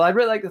 Carrie said, well, I'd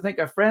really like to thank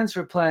our friends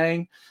for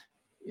playing.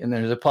 And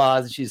there's a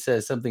pause and she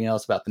says something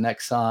else about the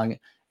next song.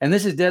 And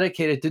this is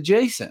dedicated to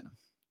Jason.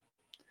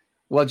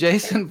 Well,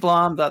 Jason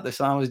Flom thought the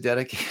song was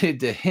dedicated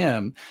to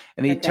him.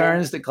 And he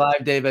turns to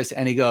Clive Davis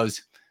and he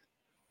goes,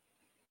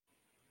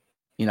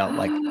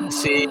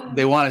 see,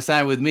 they want to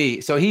sign with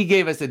me. So he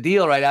gave us a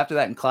deal right after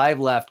that. And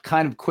Clive left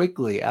kind of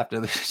quickly after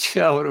the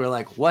show. And we're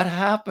like, what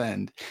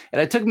happened?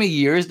 And it took me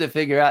years to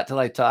figure out till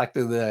I talked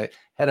to the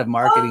head of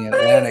marketing at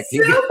Atlantic.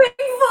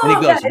 And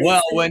he goes,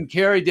 well, when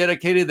Carrie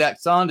dedicated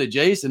that song to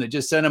Jason, it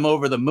just sent him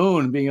over the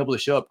moon, being able to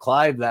show up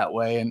Clive that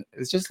way. And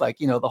it's just like,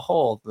 the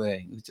whole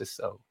thing was just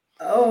so.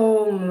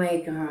 Oh my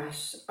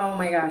gosh.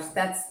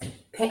 That's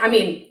pain. I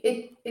mean,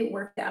 it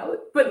worked out,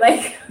 but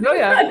like. No,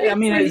 yeah. I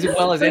mean, as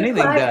well as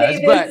anything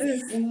does, but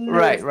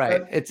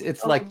right.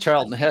 It's like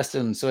Charlton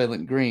Heston,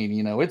 Soylent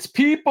Green, it's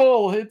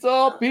people. It's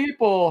all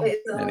people.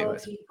 It's all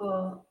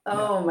people.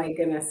 Oh my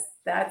goodness.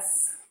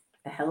 That's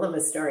a hell of a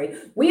story.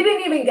 We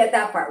didn't even get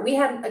that far. We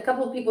had a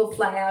couple of people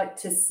fly out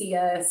to see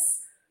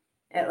us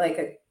at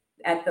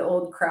the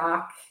old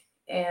Croc,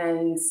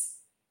 and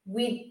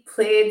we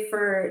played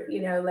for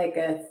like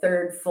a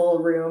third full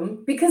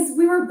room because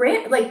we were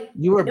brand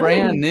you were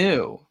brand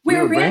new. We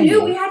were brand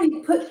new. We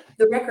hadn't put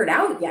the record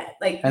out yet.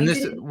 And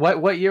this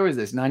what year was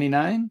this?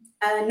 99?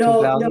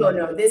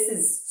 No. This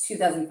is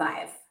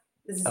 2005.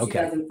 This is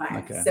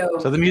 2005. Okay.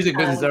 So the music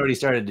business already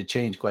started to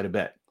change quite a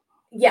bit.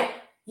 Yeah.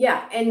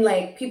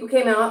 And people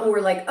came out and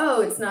were like, oh,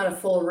 it's not a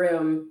full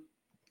room.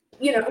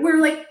 We were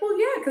like, well,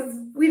 yeah, because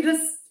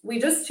we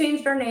just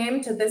changed our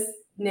name to this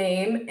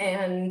name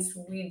and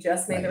we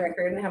just made the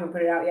record and haven't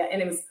put it out yet.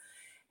 And it was,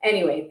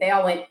 anyway, they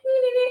all went,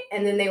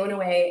 and then they went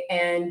away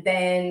and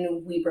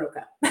then we broke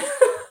up.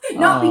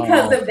 Not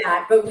because of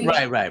that, but we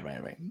right.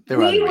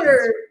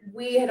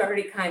 We had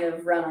already kind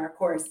of run our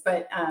course.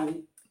 But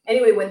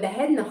anyway, when the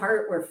Head and the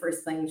Heart were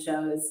first playing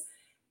shows,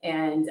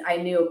 and I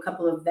knew a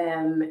couple of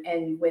them,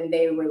 and when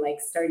they were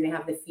starting to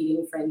have the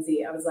feeding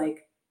frenzy, I was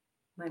like,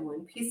 my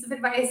one piece of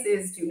advice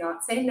is do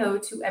not say no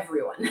to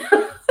everyone.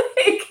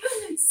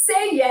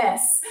 Say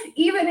yes,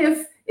 even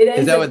if it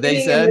ends up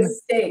being a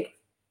mistake.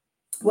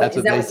 That's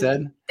what they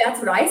said? That's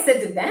what I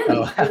said to them.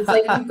 Oh. I was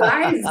like, you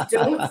guys,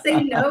 don't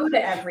say no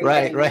to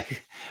everything.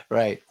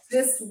 Right.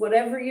 Just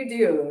whatever you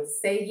do,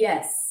 say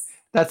yes.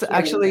 That's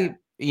actually,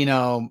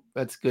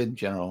 that's good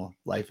general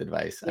life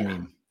advice. Yeah. I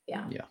mean,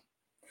 yeah.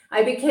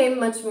 I became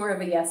much more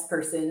of a yes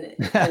person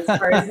as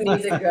far as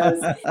music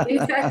goes.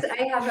 In fact,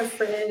 I have a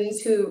friend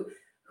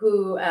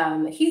who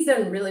he's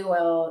done really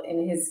well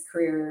in his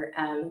career,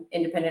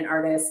 independent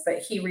artist, but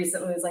he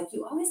recently was like,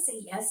 you always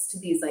say yes to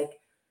these like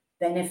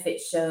benefit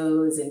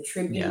shows and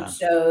tribute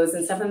shows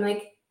and stuff. I'm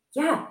like,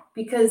 yeah,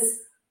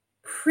 because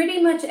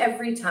pretty much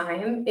every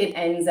time it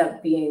ends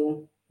up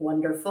being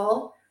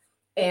wonderful.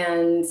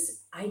 And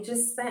I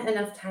just spent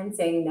enough time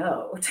saying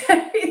no to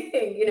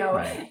everything,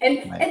 and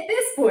at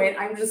this point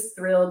I'm just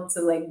thrilled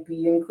to like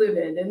be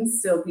included and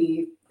still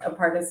be a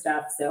part of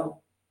stuff.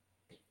 So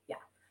yeah,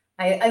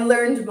 I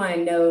learned my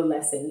no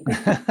lesson.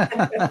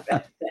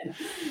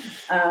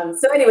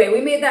 So anyway,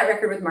 we made that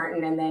record with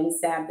Martin and then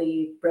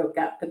sadly broke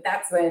up, but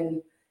that's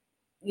when,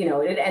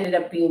 it ended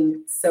up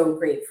being so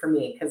great for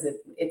me because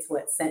it's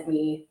what sent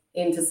me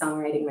into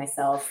songwriting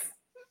myself.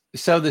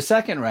 So the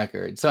second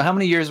record, so how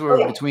many years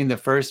were between the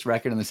first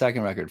record and the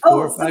second record? 4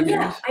 or 5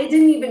 years? I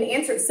didn't even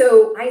answer.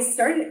 So I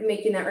started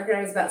making that record.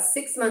 I was about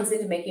 6 months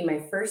into making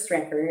my first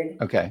record.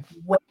 Okay.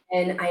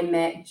 When I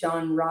met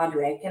John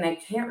Roderick, and I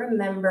can't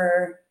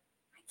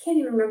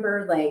even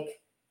remember like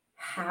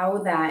how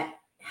that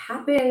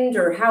happened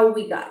or how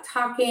we got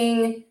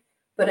talking,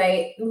 but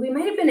we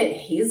might have been at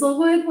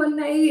Hazelwood one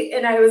night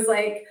and I was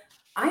like,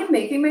 I'm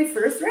making my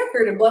first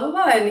record and blah, blah,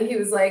 blah. And he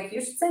was like, you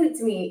should send it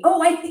to me.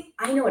 Oh, I think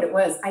I know what it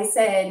was. I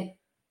said,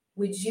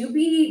 would you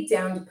be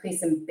down to play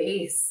some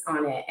bass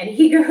on it? And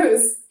he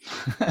goes,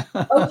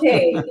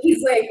 okay.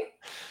 He's like,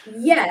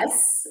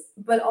 yes,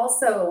 but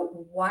also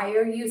why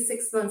are you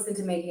 6 months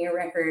into making a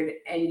record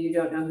and you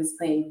don't know who's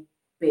playing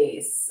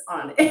bass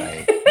on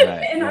it?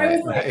 And I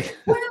was like,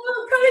 well,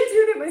 I'm kind of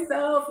doing it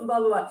myself and blah,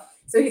 blah, blah.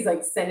 So he's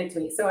like, send it to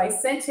me. So I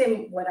sent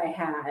him what I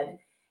had.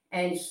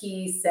 And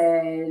he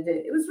said,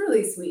 it was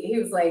really sweet. He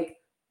was like,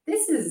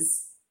 this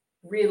is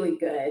really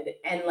good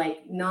and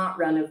like not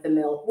run of the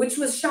mill, which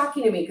was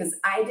shocking to me because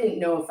I didn't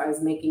know if I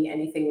was making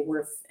anything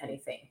worth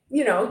anything.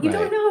 You don't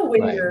know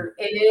when you're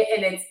in it.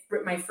 And it's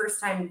my first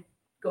time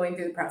going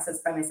through the process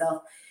by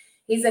myself.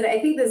 He said, I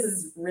think this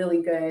is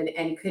really good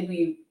and could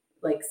be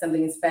like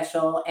something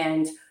special.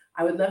 And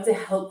I would love to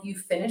help you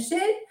finish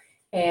it.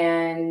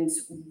 And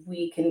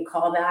we can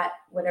call that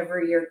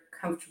whatever you're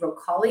comfortable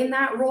calling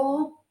that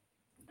role.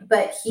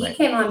 But he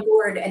came on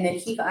board and then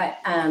he got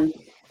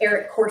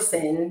Eric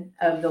Corson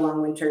of the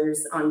Long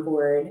Winters on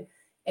board,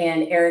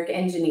 and Eric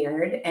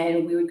engineered,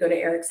 and we would go to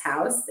Eric's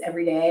house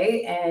every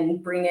day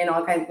and bring in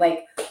all kinds,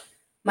 like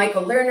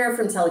Michael Lerner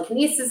from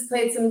Telekinesis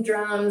played some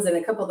drums and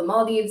a couple of the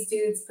Maldives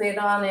dudes played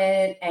on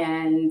it.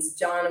 And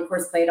John, of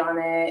course, played on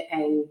it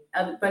and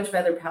a bunch of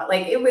other,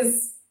 like it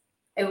was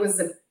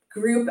a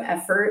group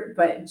effort,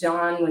 but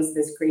John was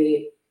this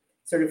great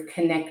sort of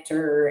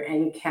connector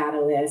and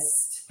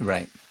catalyst.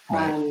 Right.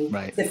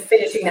 To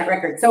finishing that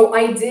record. So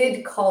I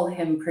did call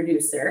him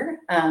producer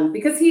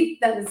because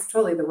that was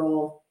totally the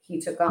role he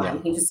took on. Yeah.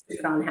 He just took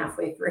it on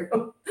halfway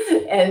through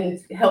and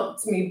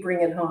helped me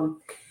bring it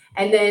home.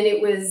 And then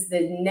it was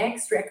the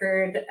next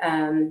record.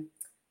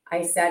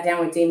 I sat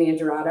down with Damien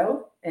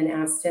Jurado and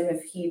asked him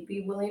if he'd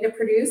be willing to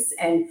produce.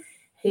 And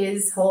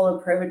his whole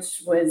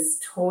approach was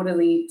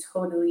totally,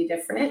 totally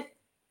different,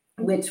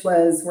 which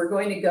was we're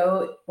going to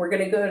go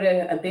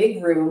to a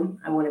big room.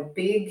 I want a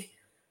big,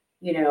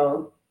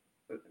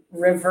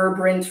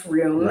 reverberant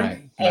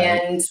room.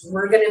 And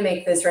we're going to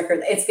make this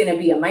record. It's going to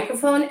be a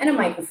microphone and a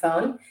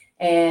microphone.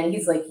 And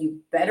he's like, you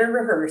better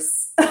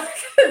rehearse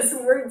because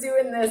we're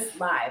doing this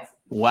live.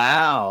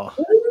 Wow.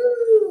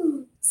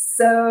 Woo!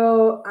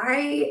 So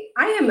I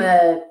am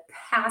a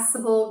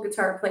passable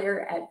guitar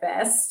player at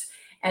best.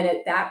 And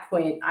at that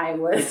point I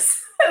was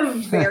a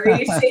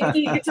very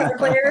shaky guitar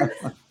player,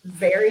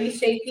 very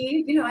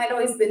shaky. I'd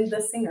always been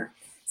the singer.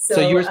 So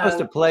you were supposed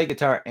to play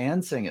guitar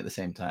and sing at the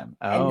same time.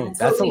 Oh,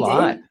 that's a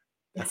lot.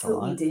 That's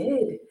what we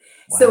did.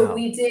 Wow. So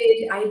we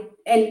did.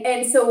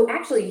 And so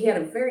actually he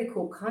had a very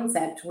cool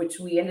concept, which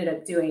we ended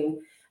up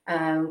doing.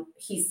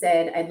 He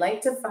said, I'd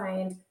like to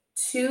find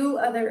 2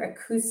 other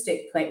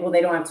acoustic players. Well,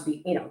 they don't have to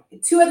be,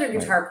 2 other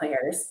guitar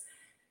players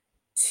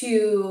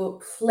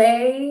to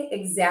play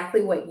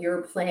exactly what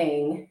you're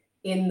playing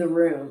in the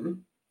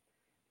room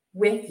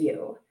with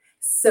you.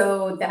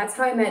 So that's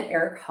how I met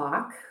Eric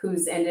Hawk,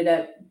 who's ended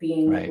up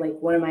being like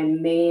one of my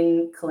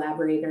main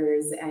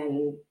collaborators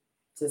and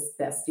just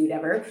best dude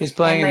ever. He's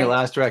playing in your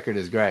last record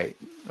is great.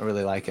 I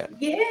really like it.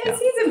 Yes,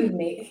 he's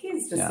amazing.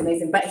 He's just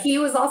amazing. But he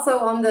was also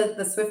on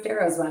the Swift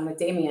Arrows one with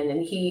Damien,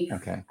 and he.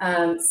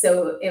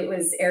 So it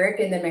was Eric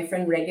and then my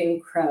friend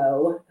Reagan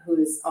Crow,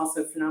 who's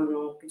also a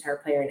phenomenal guitar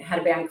player, and had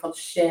a band called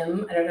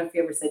Shim. I don't know if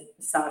you ever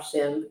saw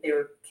Shim, but they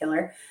were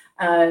killer.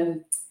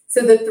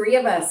 So the 3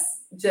 of us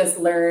just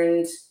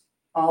learned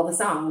all the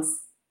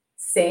songs.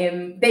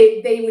 Same.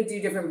 They would do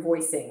different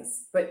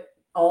voicings, but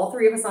all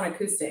 3 of us on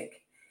acoustic.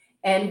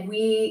 And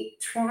we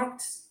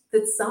tracked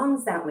the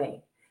songs that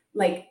way.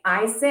 like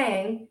I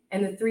sang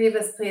and the three of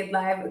us played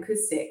live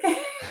acoustic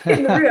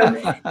in the room.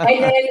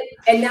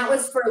 And that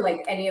was for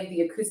like any of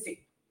the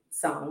acoustic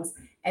songs.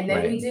 And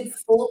then we did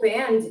full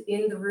band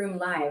in the room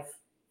live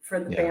for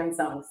the band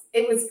songs.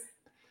 It was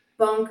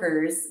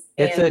bonkers.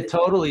 It's a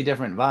totally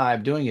different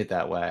vibe doing it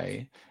that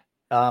way.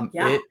 So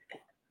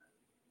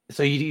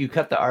you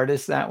cut the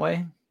artist that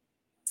way?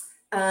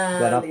 Is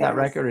that off that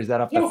record, or is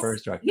that off the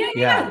first record?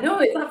 Yeah. No,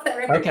 it's off that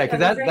record. Okay, because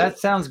that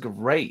sounds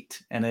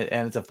great, and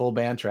it's a full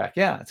band track.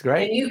 Yeah, it's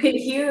great. And you can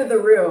hear the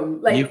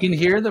room. Like you can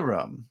hear the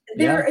room.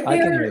 Yeah, I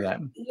can hear that.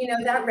 You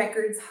know, that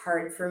record's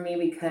hard for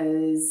me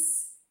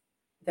because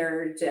there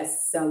are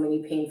just so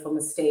many painful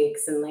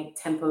mistakes and like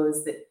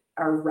tempos that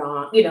are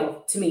wrong, you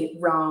know, to me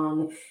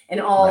wrong, and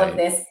all of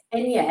this.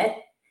 And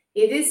yet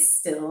it is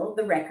still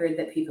the record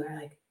that people are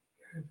like,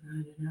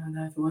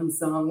 that's one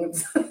song. And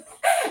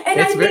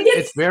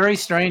it's very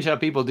strange how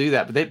people do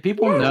that, but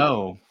people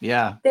know.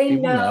 Yeah. They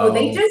know.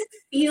 They just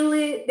feel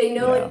it. They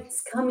know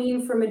it's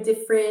coming from a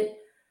different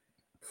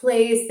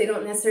place. They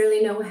don't necessarily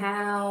know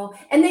how.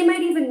 And they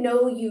might even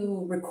know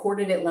you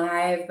recorded it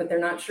live, but they're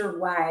not sure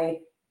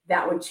why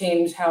that would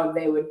change how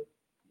they would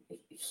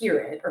hear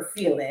it or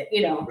feel it,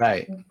 you know.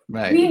 Right.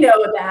 We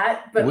know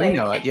that, but we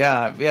know it.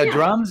 Yeah.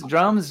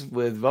 Drums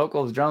with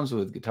vocals, drums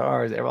with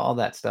guitars, all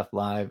that stuff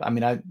live. I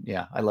mean, I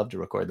love to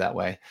record that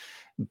way.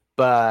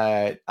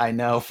 But I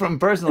know from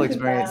personal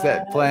experience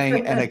that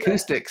playing an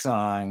acoustic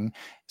song,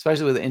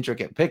 especially with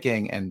intricate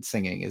picking and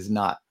singing, is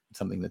not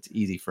something that's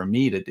easy for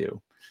me to do.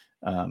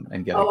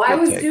 And get I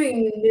was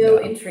doing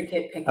no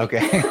intricate picking.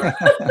 Okay.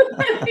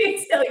 Let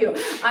me tell you.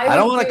 I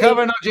don't want to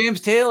cover no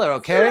James Taylor,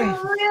 okay?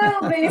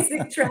 Real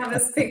basic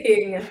Travis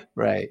picking.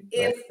 Right.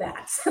 If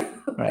that.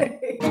 Right.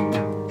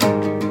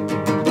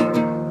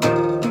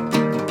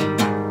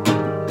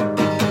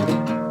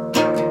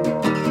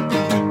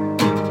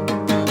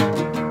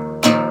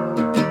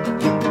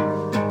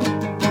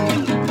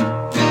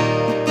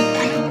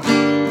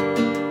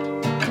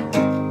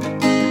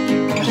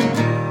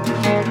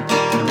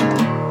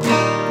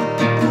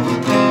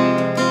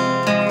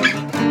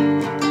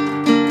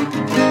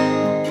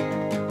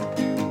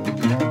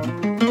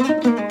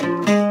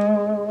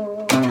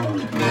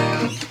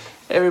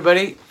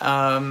 Everybody,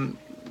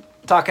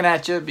 talking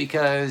at you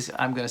because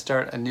I'm going to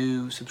start a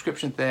new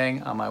subscription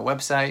thing on my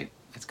website.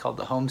 It's called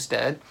The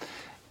Homestead,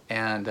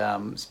 and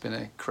it's been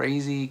a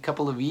crazy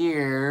couple of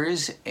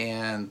years,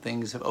 and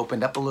things have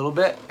opened up a little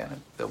bit, and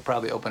they'll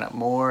probably open up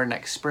more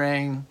next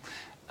spring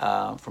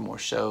for more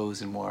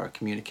shows and more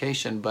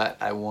communication. But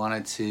I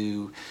wanted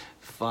to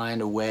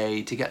find a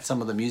way to get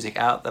some of the music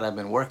out that I've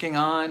been working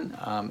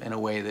on in a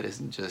way that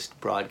isn't just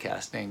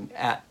broadcasting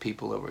at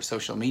people over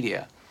social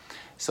media.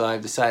 So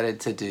I've decided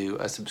to do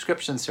a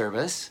subscription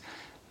service.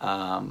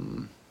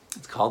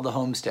 It's called The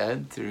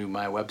Homestead through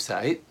my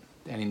website,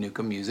 Danny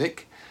Newcomb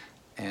Music.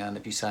 And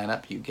if you sign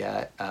up, you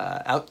get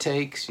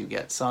outtakes, you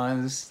get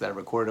songs that are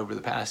recorded over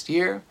the past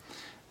year,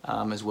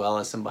 as well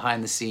as some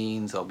behind the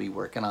scenes. I'll be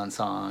working on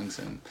songs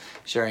and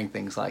sharing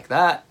things like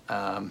that.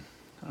 I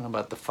don't know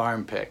about the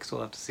farm pics. We'll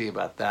have to see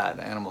about that.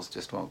 The animals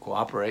just won't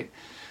cooperate.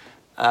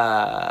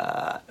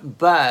 But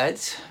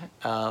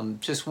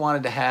just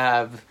wanted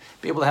to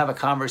be able to have a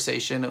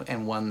conversation,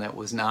 and one that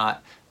was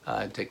not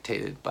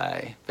dictated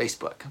by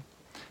Facebook.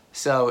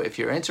 So if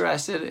you're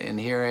interested in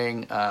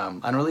hearing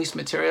unreleased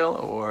material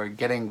or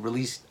getting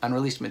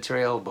unreleased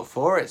material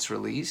before it's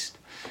released,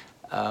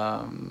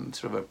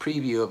 sort of a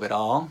preview of it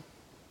all,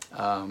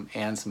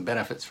 and some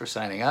benefits for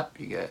signing up,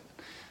 you get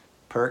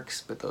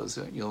perks, but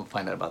you'll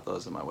find out about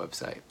those on my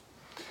website.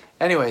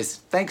 Anyways,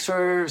 thanks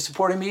for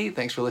supporting me.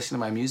 Thanks for listening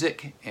to my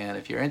music. And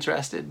if you're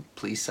interested,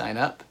 please sign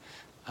up,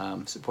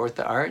 support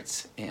the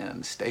arts,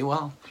 and stay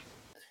well.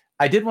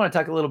 I did want to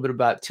talk a little bit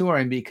about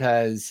touring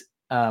because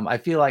I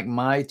feel like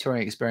my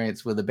touring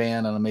experience with a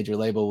band on a major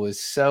label was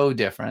so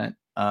different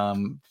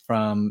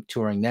from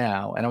touring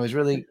now. And I was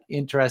really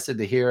interested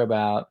to hear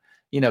about,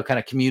 kind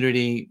of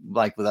community,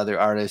 like with other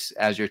artists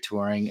as you're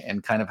touring,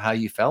 and kind of how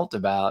you felt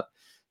about,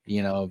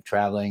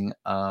 traveling,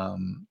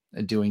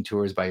 doing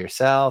tours by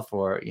yourself,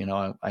 or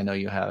I know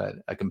you have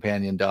a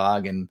companion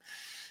dog and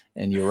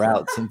your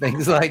routes and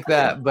things like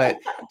that, but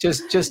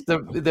just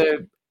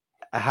the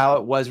how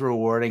it was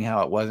rewarding,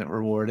 how it wasn't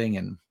rewarding,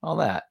 and all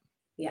that.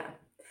 Yeah,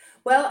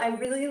 well, I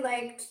really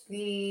liked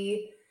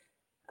the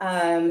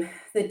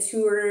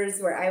tours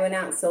where I went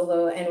out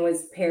solo and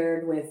was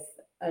paired with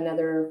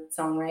another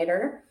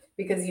songwriter,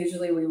 because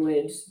usually we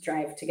would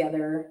drive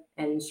together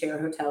and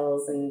share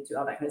hotels and do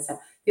all that kind of stuff.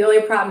 The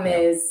only problem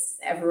is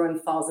everyone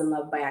falls in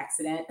love by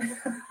accident.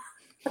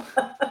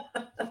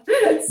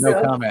 No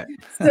comment.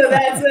 So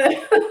that's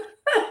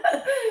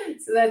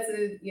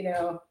a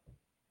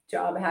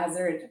job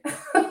hazard.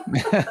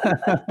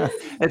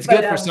 It's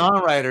good for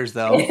songwriters,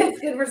 though. It's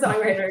good for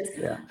songwriters.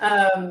 Yeah.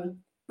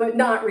 But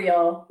not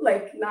real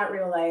life.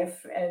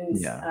 And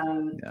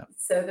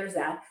so there's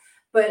that.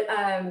 But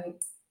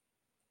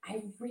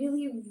I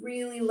really,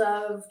 really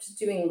loved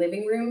doing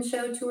living room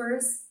show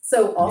tours.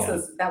 So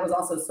that was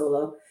also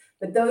solo.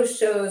 But those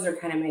shows are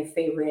kind of my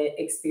favorite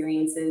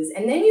experiences.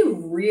 And then you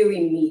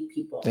really meet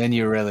people. Then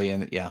you're really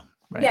in it. Yeah.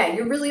 Right. Yeah.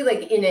 You're really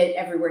like in it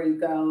everywhere you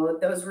go.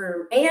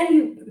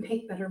 And you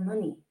make better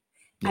money.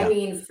 Yeah. I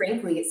mean,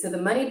 frankly, so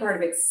the money part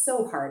of it's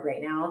so hard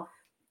right now,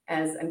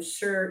 as I'm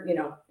sure,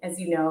 as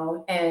you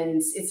know, and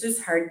it's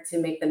just hard to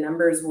make the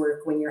numbers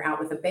work when you're out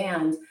with a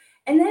band.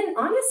 And then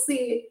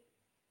honestly,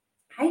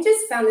 I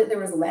just found that there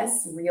was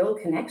less real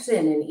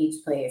connection in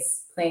each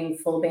place playing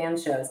full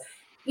band shows.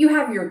 You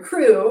have your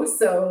crew,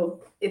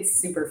 so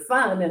it's super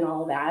fun and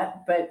all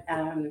that, but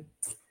yeah.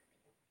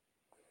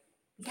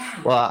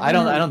 Well, I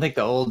don't think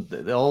the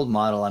old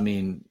model, I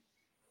mean,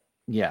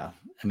 yeah.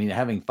 I mean,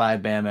 having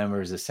 5 band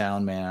members, a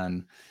sound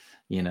man,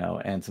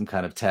 and some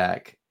kind of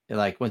tech,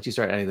 like once you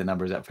start adding the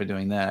numbers up for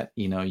doing that,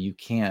 you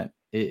can't,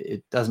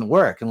 it doesn't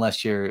work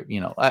unless you're,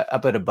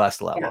 up at a bus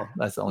level. Yeah.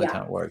 That's the only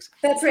time it works.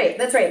 That's right.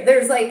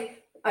 There's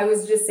like, I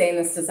was just saying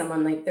this to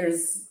someone, like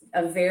there's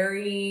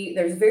very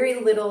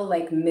little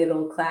like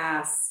middle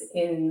class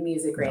in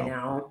music right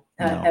now.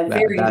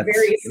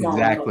 Very small.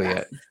 Exactly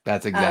it.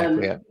 That's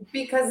exactly it.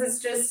 Because it's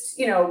just,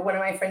 one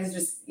of my friends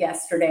just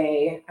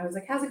yesterday, I was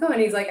like, how's it going?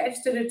 He's like, I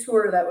just did a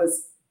tour that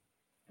was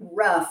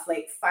rough,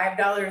 like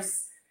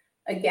 $5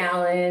 a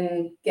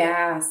gallon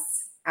gas,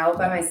 out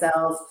by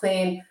myself,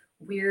 playing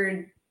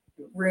weird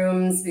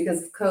rooms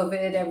because of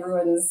COVID.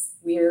 Everyone's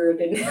weird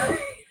and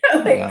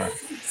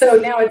so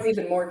now it's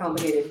even more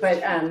complicated.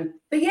 But yeah,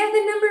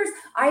 the numbers.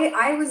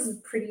 I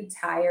was pretty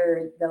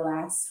tired the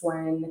last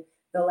run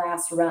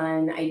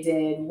I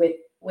did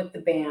with the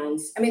band.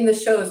 I mean, the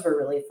shows were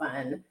really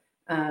fun,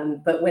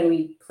 but when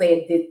we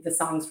played the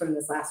songs from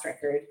this last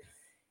record.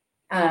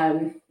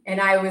 And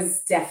I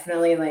was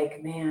definitely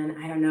like, man,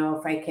 I don't know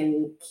if I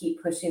can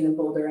keep pushing the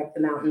boulder up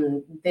the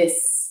mountain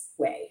this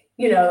way,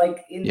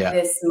 like in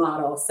this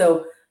model.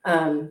 So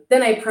then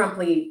I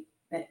promptly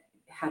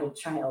had a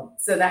child.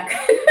 So that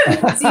kind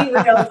of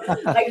derailed.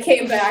 I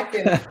came back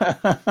and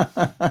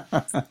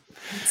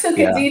took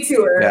a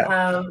detour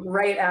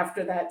right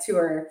after that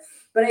tour.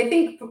 But I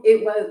think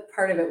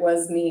part of it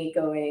was me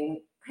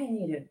going, I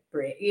need a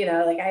break,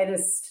 like I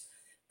just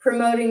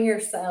promoting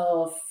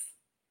yourself.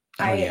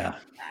 To ad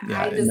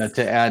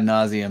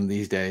nauseum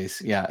these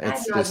days. Yeah.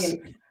 It's just,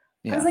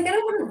 I was like, I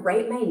don't want to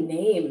write my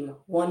name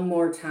one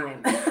more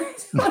time.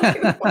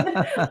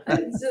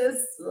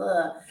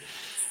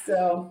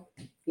 So,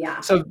 yeah.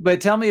 So,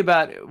 but tell me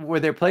about, were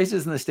there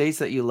places in the States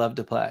that you loved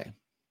to play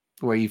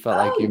where you felt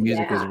like your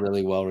music was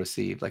really well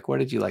received? Like, where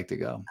did you like to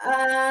go?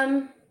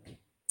 I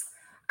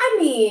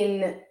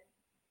mean,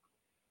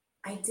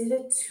 I did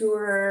a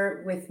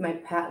tour with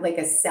like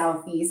a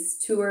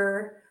Southeast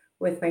tour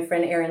with my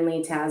friend Erin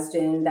Lee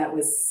Tasjan. That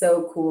was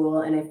so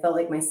cool. And I felt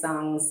like my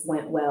songs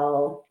went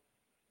well.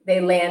 They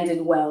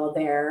landed well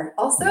there.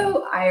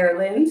 Also,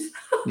 Ireland.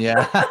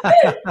 Yeah.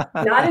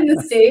 Not in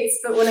the States,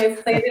 but when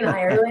I've played in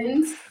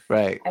Ireland,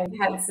 right, I've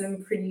had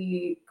some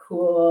pretty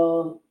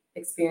cool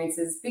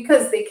experiences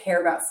because they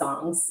care about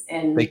songs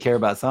and voices. They care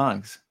about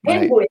songs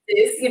and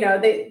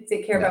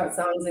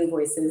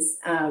voices.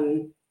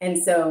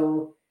 And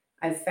so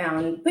I've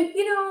found, but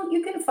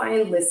you can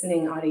find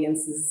listening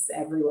audiences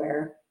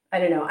everywhere. I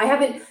don't know. I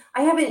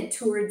haven't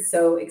toured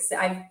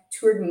I've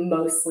toured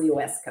mostly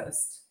West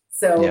Coast.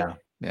 So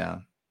yeah.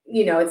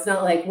 It's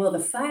not like, well, the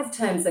 5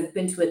 times I've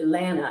been to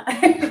Atlanta,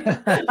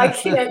 I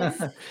can't.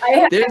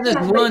 There's this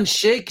one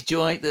shake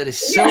joint that is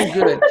so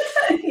good.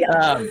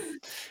 Yeah.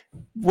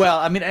 Well,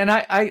 I mean, and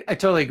I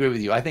totally agree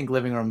with you. I think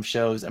living room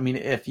shows, I mean,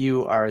 if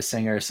you are a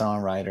singer,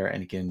 songwriter,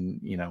 and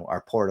can,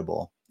 are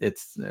portable,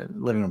 it's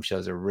living room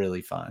shows are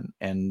really fun.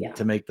 And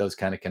to make those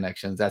kind of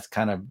connections, that's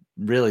kind of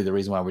really the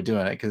reason why we're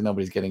doing it, because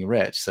nobody's getting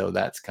rich. So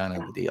that's kind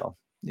of the deal.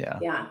 Yeah.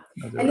 Yeah.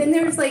 And then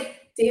there's like,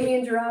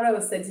 Damien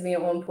Jurado said to me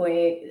at one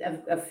point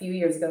a few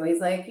years ago, he's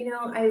like,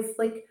 I've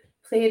like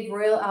played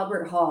Royal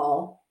Albert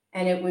Hall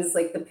and it was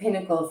like the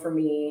pinnacle for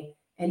me.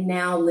 And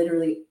now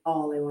literally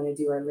all I want to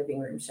do are living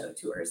room show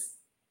tours.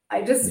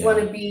 I just want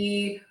to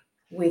be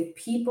with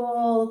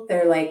people.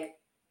 They're like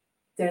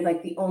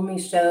the only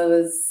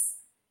shows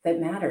that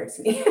matter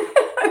to me.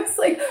 I was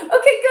like,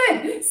 okay,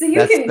 good. So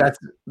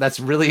that's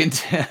really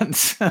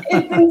intense.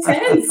 It's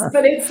intense,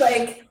 but it's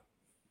like,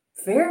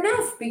 fair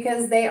enough,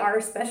 because they are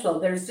special.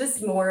 There's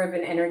just more of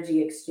an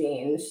energy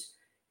exchange.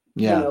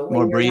 Yeah,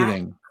 more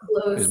breathing.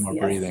 There's more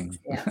breathing.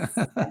 Yes,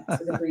 back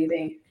to the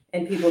breathing.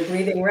 And people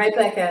breathing right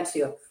back at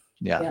you.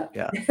 Yeah.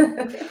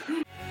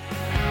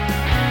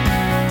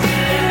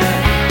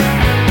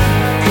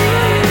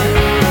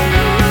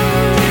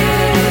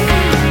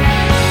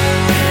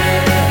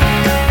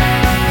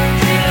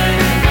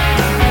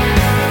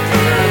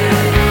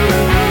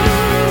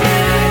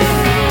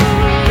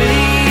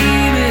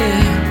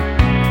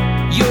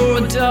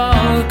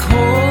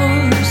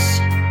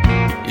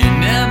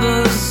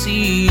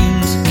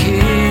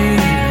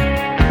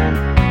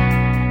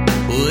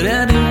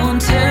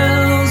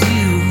 Tells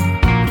you,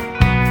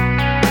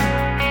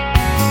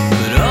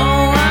 but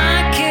oh, I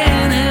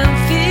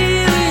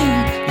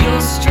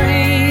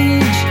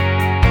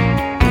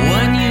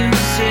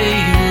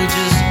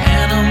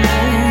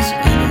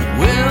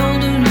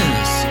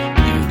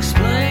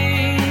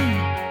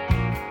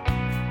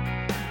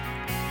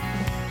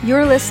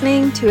You're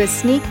listening to a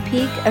sneak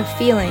peek of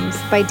Feelings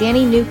by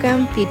Danny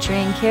Newcomb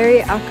featuring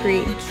Carrie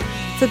Akri.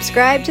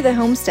 Subscribe to The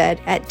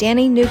Homestead at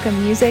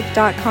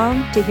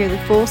DannyNewcombMusic.com to hear the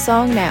full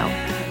song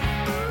now.